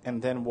 and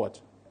then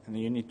what? And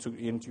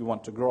you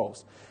want to grow.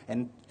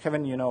 And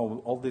having,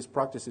 all these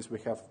practices, we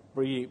have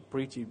pretty,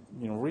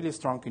 really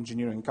strong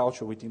engineering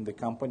culture within the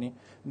company.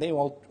 They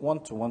all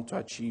want to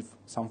achieve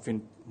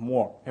something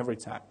more every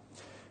time.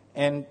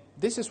 And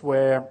this is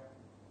where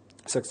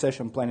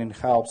succession planning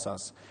helps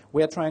us.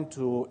 We are trying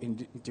to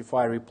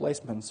identify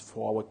replacements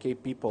for our key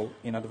people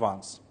in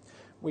advance.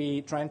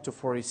 We trying to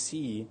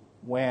foresee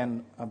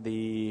when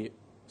the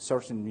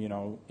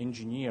certain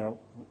engineer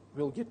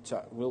will get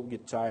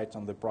tired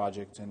on the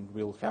project, and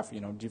will have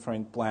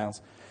different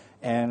plans,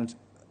 and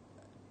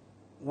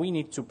we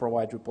need to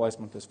provide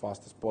replacement as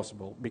fast as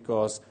possible,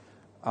 because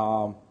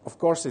of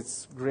course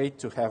it's great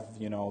to have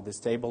the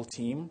stable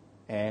team,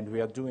 and we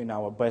are doing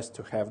our best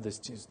to have this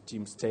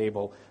team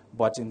stable,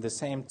 but in the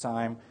same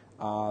time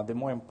the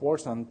more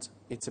important,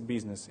 it's a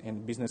business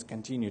and business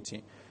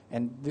continuity,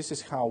 and this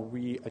is how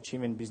we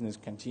achieving business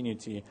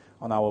continuity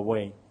on our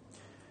way.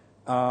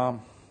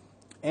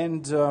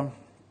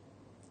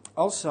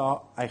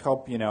 Also, I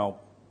hope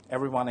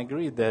everyone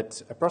agree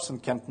that a person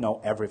can't know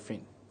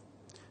everything.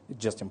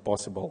 It's just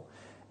impossible.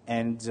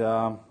 And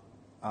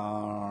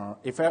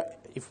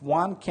if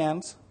one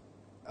can't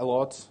a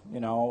lot,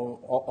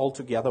 all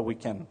together we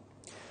can.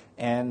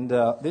 And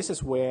this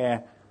is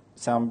where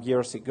some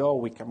years ago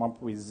we came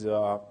up with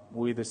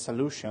a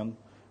solution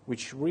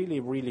which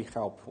really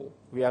helpful.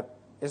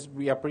 As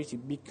we are a pretty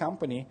big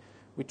company,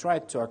 we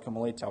tried to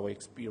accumulate our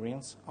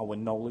experience, our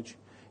knowledge,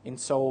 in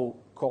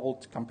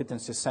so-called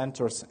competency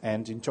centers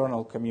and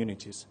internal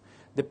communities,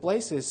 the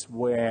places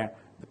where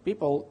the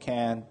people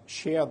can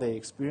share their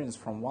experience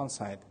from one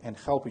side and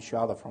help each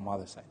other from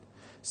other side.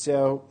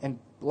 So, and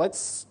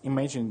let's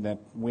imagine that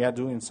we are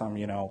doing some,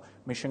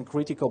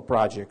 mission-critical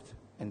project,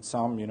 and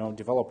some,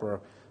 developer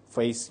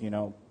face,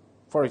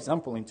 for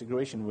example,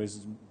 integration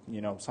with,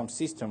 some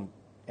system,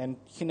 and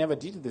he never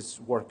did this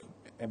work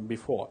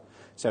before.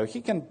 So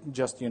he can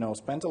just,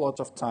 spend a lot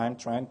of time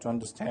trying to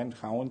understand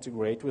how to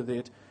integrate with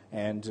it,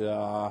 and,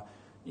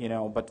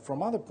 but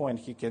from other point,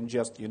 he can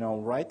just,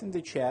 write in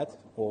the chat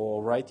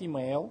or write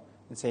email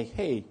and say,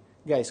 hey,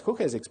 guys, who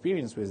has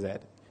experience with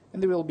that?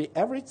 And there will be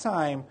every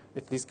time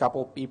at least a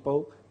couple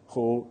people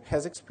who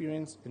has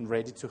experience and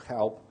ready to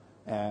help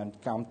and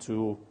come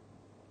to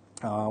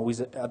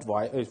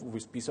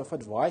with piece of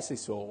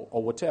advices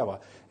or whatever.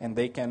 And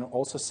they can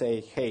also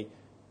say, hey,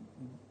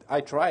 I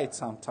tried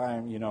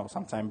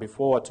sometime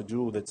before to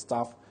do that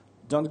stuff.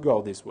 Don't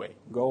go this way.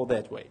 Go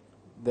that way.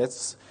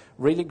 That's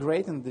really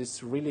great, and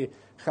this really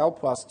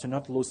helps us to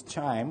not lose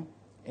time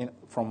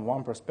from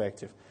one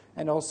perspective,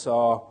 and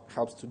also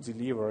helps to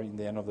deliver in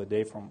the end of the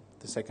day from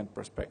the second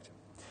perspective.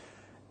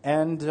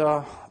 And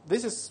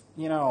this is,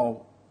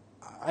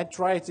 I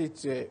tried it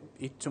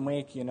to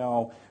make,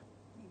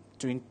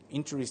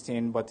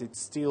 interesting, but it's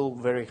still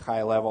very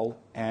high level,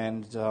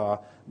 and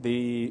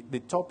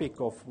the topic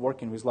of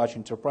working with large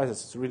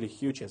enterprises is really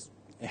huge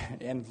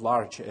and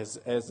large as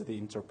the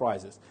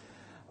enterprises.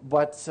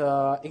 But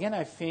again,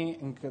 I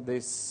think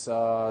these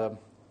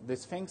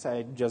things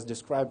I just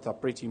described are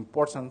pretty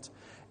important,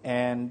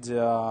 and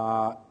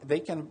they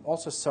can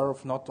also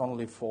serve not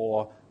only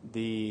for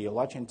the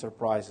large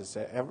enterprises.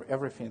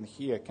 Everything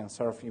here can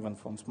serve even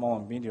from small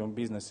and medium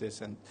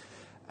businesses,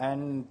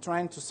 and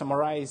trying to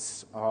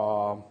summarize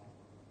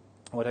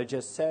what I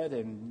just said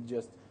and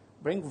just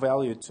bring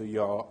value to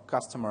your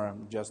customer.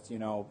 Just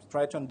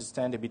try to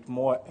understand a bit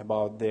more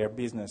about their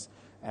business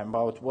and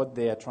about what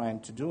they are trying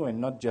to do, and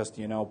not just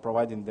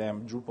providing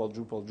them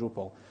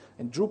Drupal.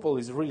 And Drupal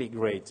is really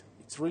great.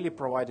 It's really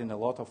providing a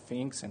lot of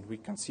things, and we're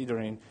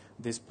considering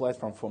this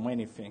platform for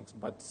many things.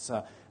 But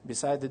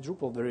beside the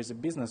Drupal, there is a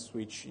business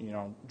which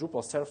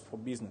Drupal serves for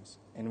business,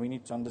 and we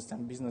need to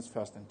understand business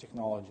first and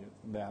technology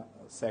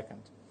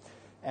second.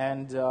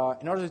 And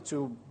in order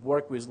to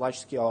work with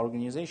large-scale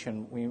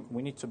organization,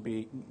 we need to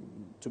be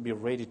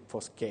ready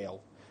for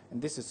scale,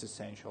 and this is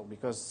essential,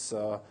 because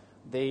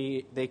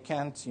they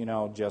can't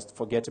just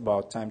forget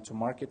about time to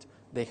market.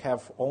 They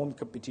have own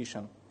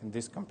competition, and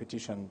this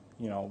competition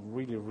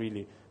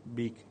really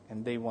big,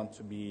 and they want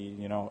to be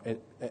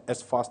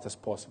as fast as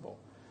possible.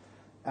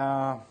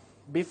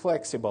 be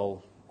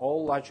flexible.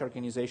 All large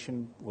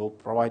organizations will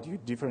provide you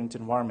different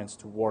environments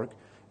to work,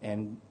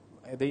 and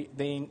they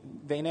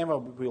never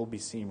will be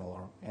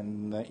similar.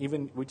 And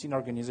even within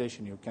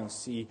organization, you can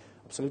see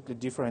absolutely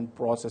different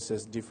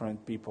processes,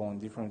 different people,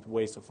 and different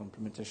ways of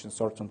implementation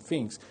certain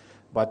things.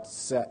 But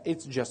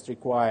it's just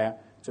require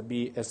to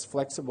be as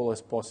flexible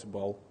as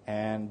possible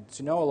and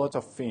to know a lot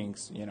of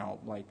things.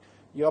 Like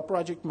you're a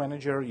project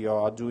manager, you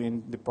are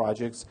doing the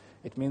projects.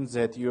 It means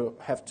that you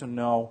have to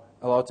know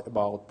a lot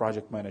about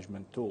project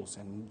management tools,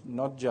 and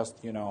not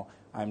just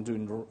I'm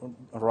doing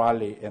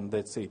rally and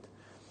that's it.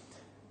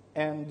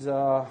 And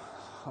the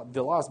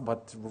last,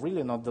 but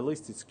really not the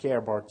least, is care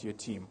about your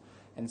team.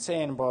 And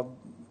saying about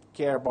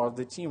care about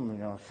the team,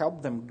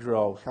 help them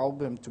grow, help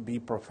them to be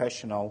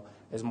professional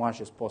as much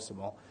as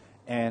possible.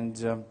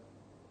 And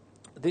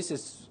this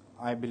is,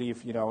 I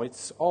believe,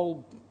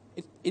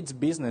 it's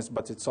business,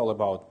 but it's all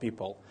about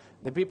people.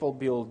 The people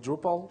build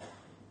Drupal.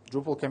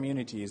 Drupal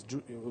community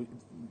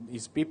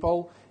is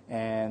people,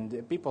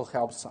 and people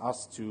helps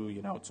us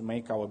to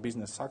make our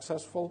business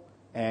successful.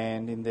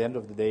 And in the end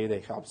of the day,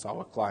 they help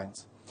our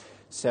clients.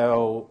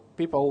 So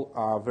people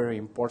are very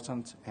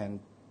important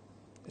and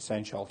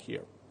essential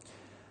here.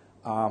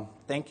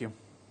 Thank you.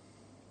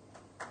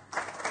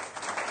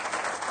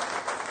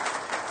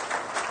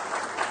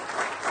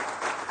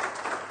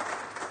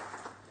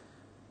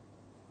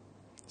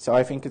 So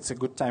I think it's a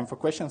good time for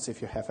questions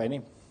if you have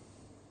any.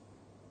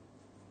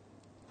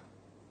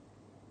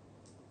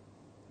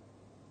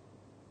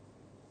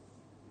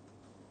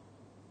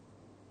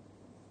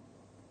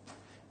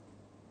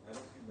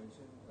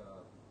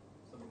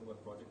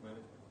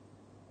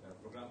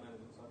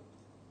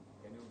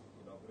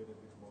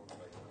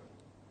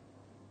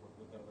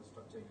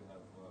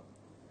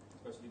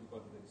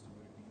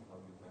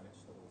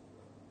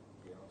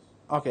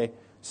 Okay,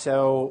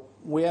 so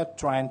we are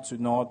trying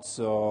to not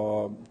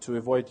to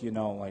avoid,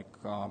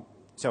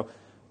 so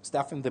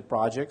staffing the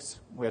projects.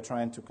 We are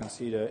trying to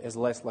consider as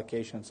less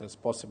locations as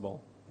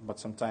possible, but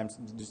sometimes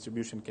the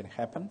distribution can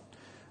happen.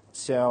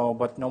 So,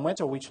 but no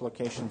matter which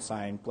locations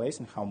are in place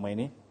and how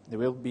many, there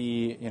will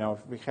be,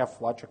 if we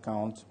have large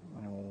account,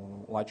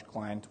 large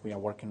client we are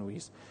working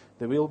with,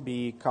 there will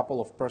be a couple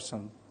of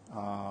person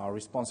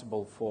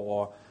responsible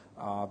for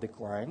the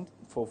client,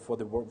 for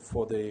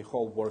the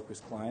whole work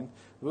with client.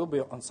 Will be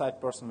on-site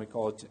person, we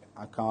call it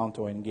account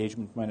or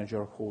engagement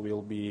manager, who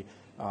will be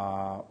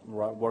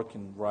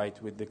working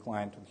right with the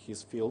client in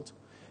his field.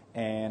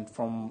 And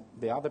from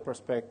the other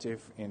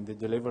perspective, in the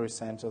delivery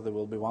center, there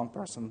will be one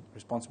person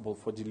responsible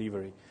for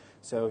delivery.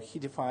 So he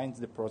defines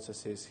the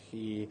processes.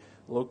 He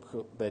look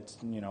that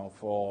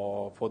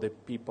for the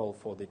people,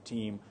 for the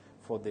team,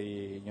 for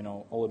the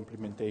all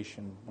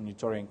implementation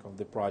monitoring of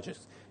the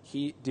projects.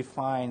 He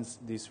defines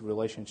this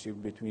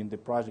relationship between the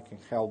project and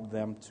help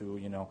them to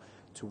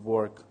to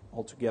work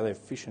all together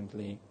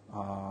efficiently.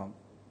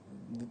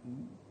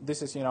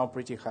 This is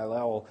pretty high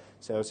level.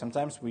 So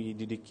sometimes we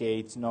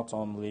dedicate not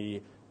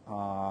only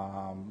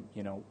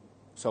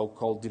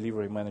so-called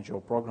delivery manager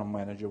or program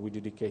manager, we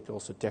dedicate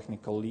also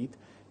technical lead.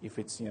 If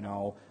it's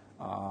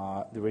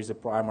there is a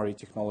primary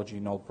technology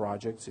in all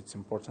projects, it's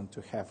important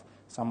to have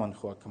someone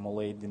who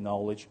accumulate the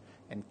knowledge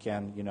and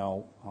can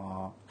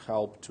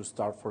help to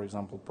start, for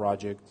example,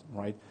 project,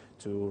 right,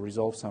 to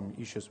resolve some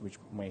issues which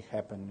may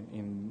happen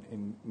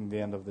in the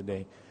end of the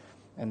day.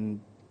 And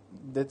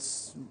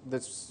that's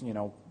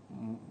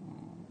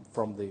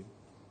from the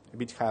a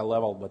bit high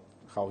level, but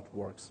how it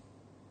works.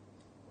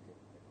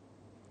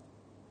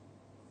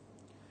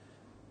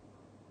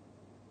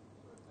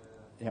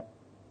 Yeah.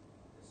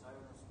 As I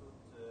understood,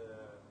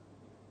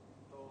 you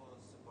told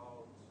us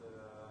about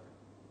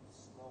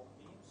small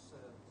teams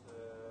and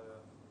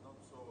not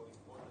so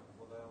important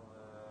for them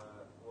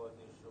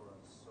quality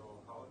assurance. So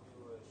how do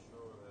you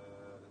assure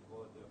the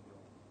quality of your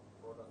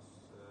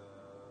products,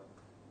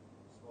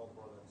 small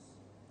products?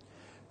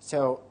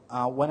 So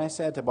when I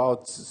said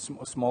about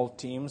small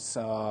teams,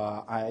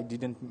 I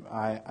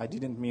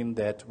didn't mean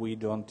that we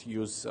don't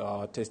use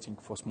testing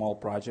for small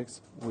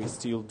projects. We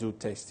still do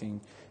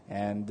testing,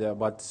 and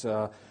but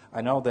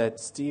I know that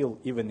still,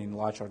 even in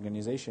large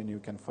organization, you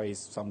can face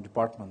some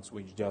departments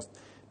which just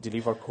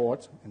deliver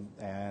code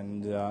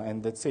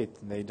and that's it.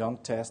 They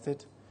don't test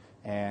it.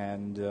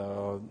 And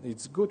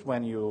it's good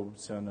when your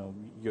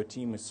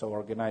team is so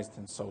organized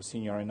and so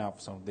senior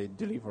enough, so they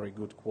deliver a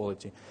good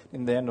quality.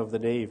 In the end of the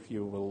day, if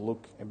you will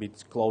look a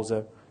bit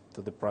closer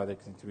to the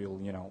product, it will,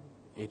 it.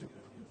 Usually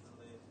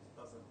it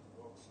doesn't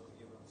work, so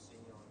even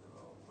senior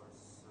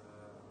developers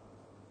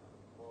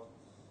code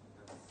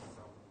has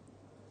some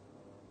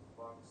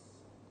bugs.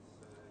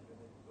 You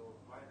need to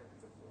find it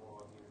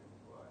before giving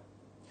client.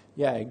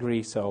 Yeah, I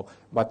agree. So,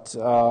 but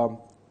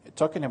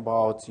talking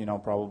about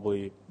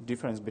probably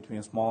difference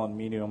between small and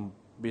medium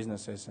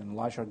businesses and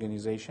large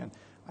organization,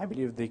 I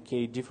believe the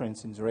key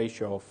difference in the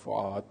ratio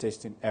of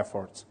testing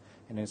efforts.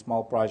 And in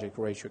small project,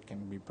 ratio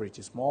can be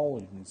pretty small.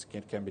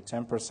 It can be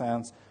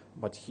 10%,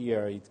 but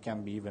here it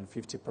can be even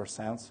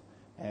 50%.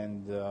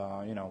 And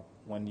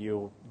when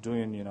you're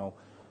doing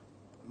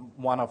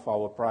one of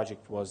our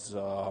project was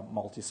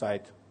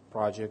multi-site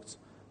project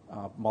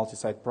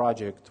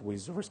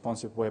with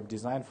responsive web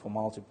design for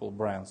multiple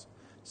brands.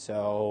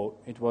 So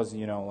it was,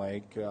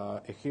 like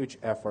a huge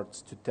effort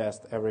to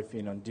test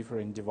everything on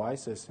different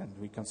devices, and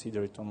we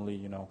consider it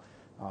only,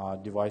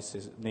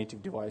 devices,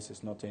 native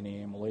devices, not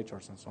any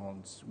emulators and so on.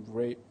 It's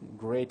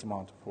great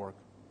amount of work.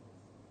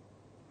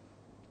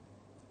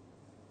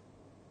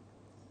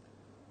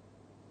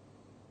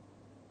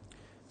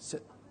 So,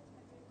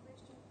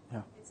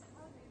 yeah. It's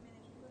how do you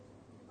manage, because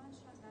you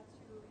mentioned that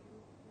you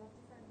have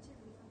different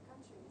teams, different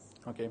countries.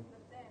 Okay.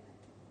 But then,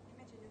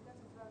 imagine you've got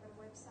to develop a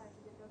website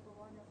to develop for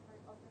one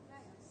of the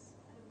clients,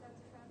 and you've got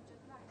different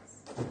clients.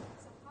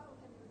 So how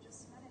can you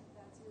just manage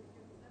that? You're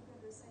not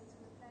going to say to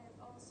the client,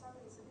 oh,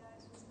 sorry, the guy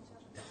who's in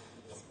charge of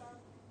this part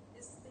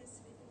is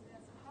this, within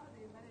that. So how do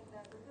you manage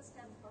that? Because this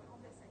can be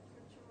complex, like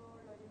cultural,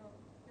 or,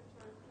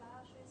 cultural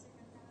clashes, you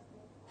can kind of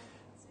make all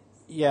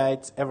things. Yeah,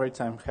 it's every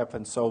time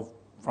happens. So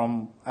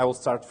I will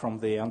start from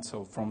the end.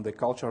 So from the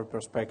cultural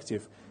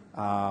perspective,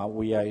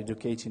 we are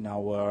educating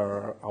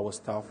our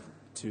staff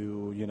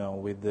to,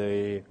 with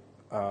the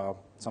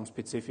some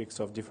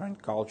specifics of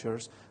different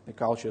cultures, the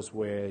cultures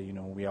where,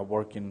 we are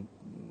working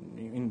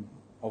in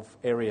of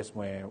areas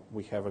where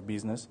we have a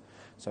business.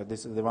 So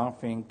this is the one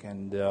thing.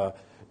 And,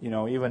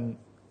 even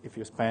if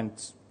you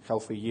spend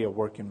half a year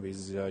working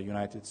with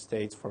United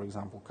States, for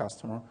example,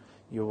 customer,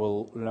 you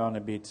will learn a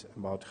bit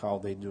about how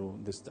they do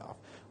this stuff.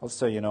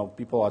 Also,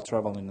 people are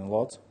traveling a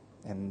lot,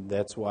 and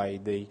that's why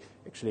they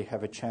actually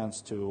have a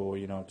chance to,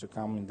 to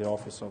come in the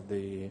office of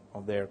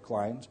their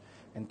client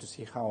and to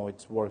see how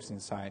it works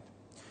inside.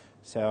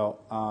 So,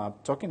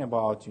 talking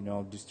about,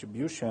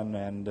 distribution,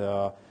 and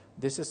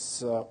this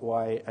is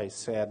why I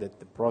said that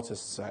the process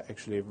is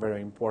actually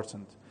very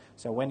important.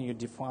 So when you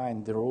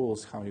define the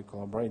rules, how you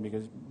collaborate,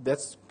 because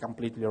that's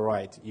completely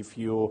right. If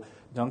you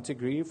don't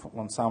agree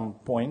on some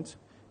point,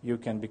 you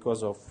can,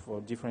 because of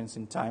difference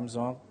in time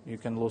zone, you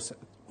can lose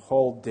a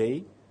whole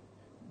day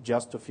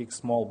just to fix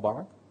small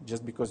bug,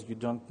 just because you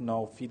don't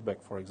know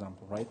feedback, for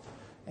example, right?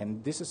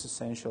 And this is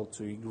essential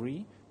to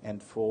agree.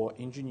 And for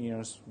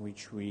engineers,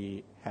 which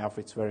we have,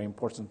 it's very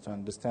important to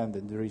understand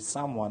that there is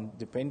someone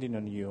depending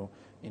on you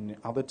in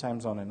other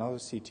time zone, another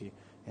city,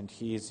 and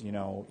he is,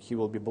 he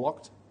will be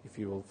blocked if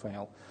you will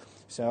fail.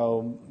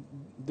 So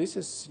this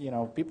is,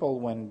 people,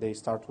 when they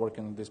start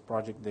working on this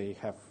project, they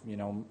have,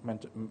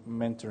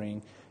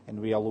 mentoring, and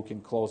we are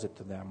looking closer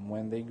to them.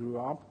 When they grew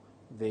up,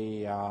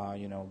 they,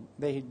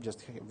 they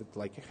just have it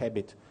like a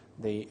habit.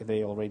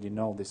 They already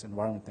know this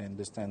environment. They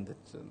understand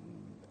that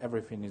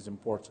everything is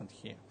important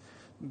here.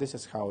 This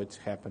is how it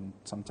happened.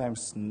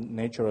 Sometimes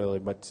naturally,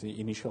 but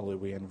initially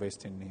we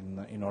invest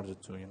in order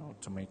to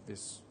to make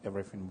this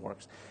everything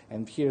works.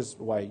 And here's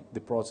why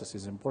the process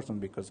is important,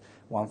 because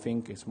one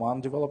thing is one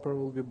developer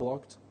will be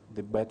blocked.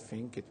 The bad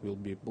thing, it will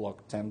be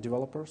blocked 10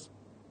 developers.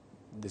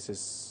 This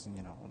is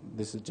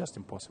this is just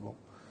impossible.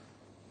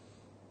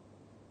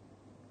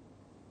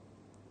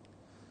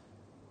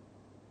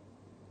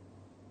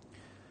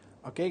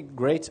 Okay,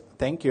 great.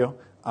 Thank you.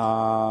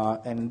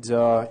 And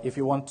if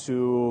you want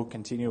to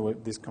continue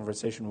with this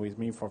conversation with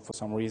me for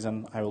some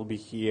reason, I will be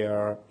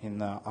here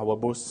in our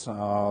booth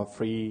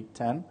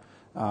 310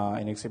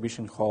 in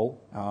Exhibition Hall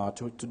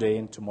today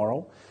and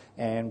tomorrow.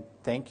 And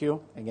thank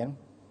you again.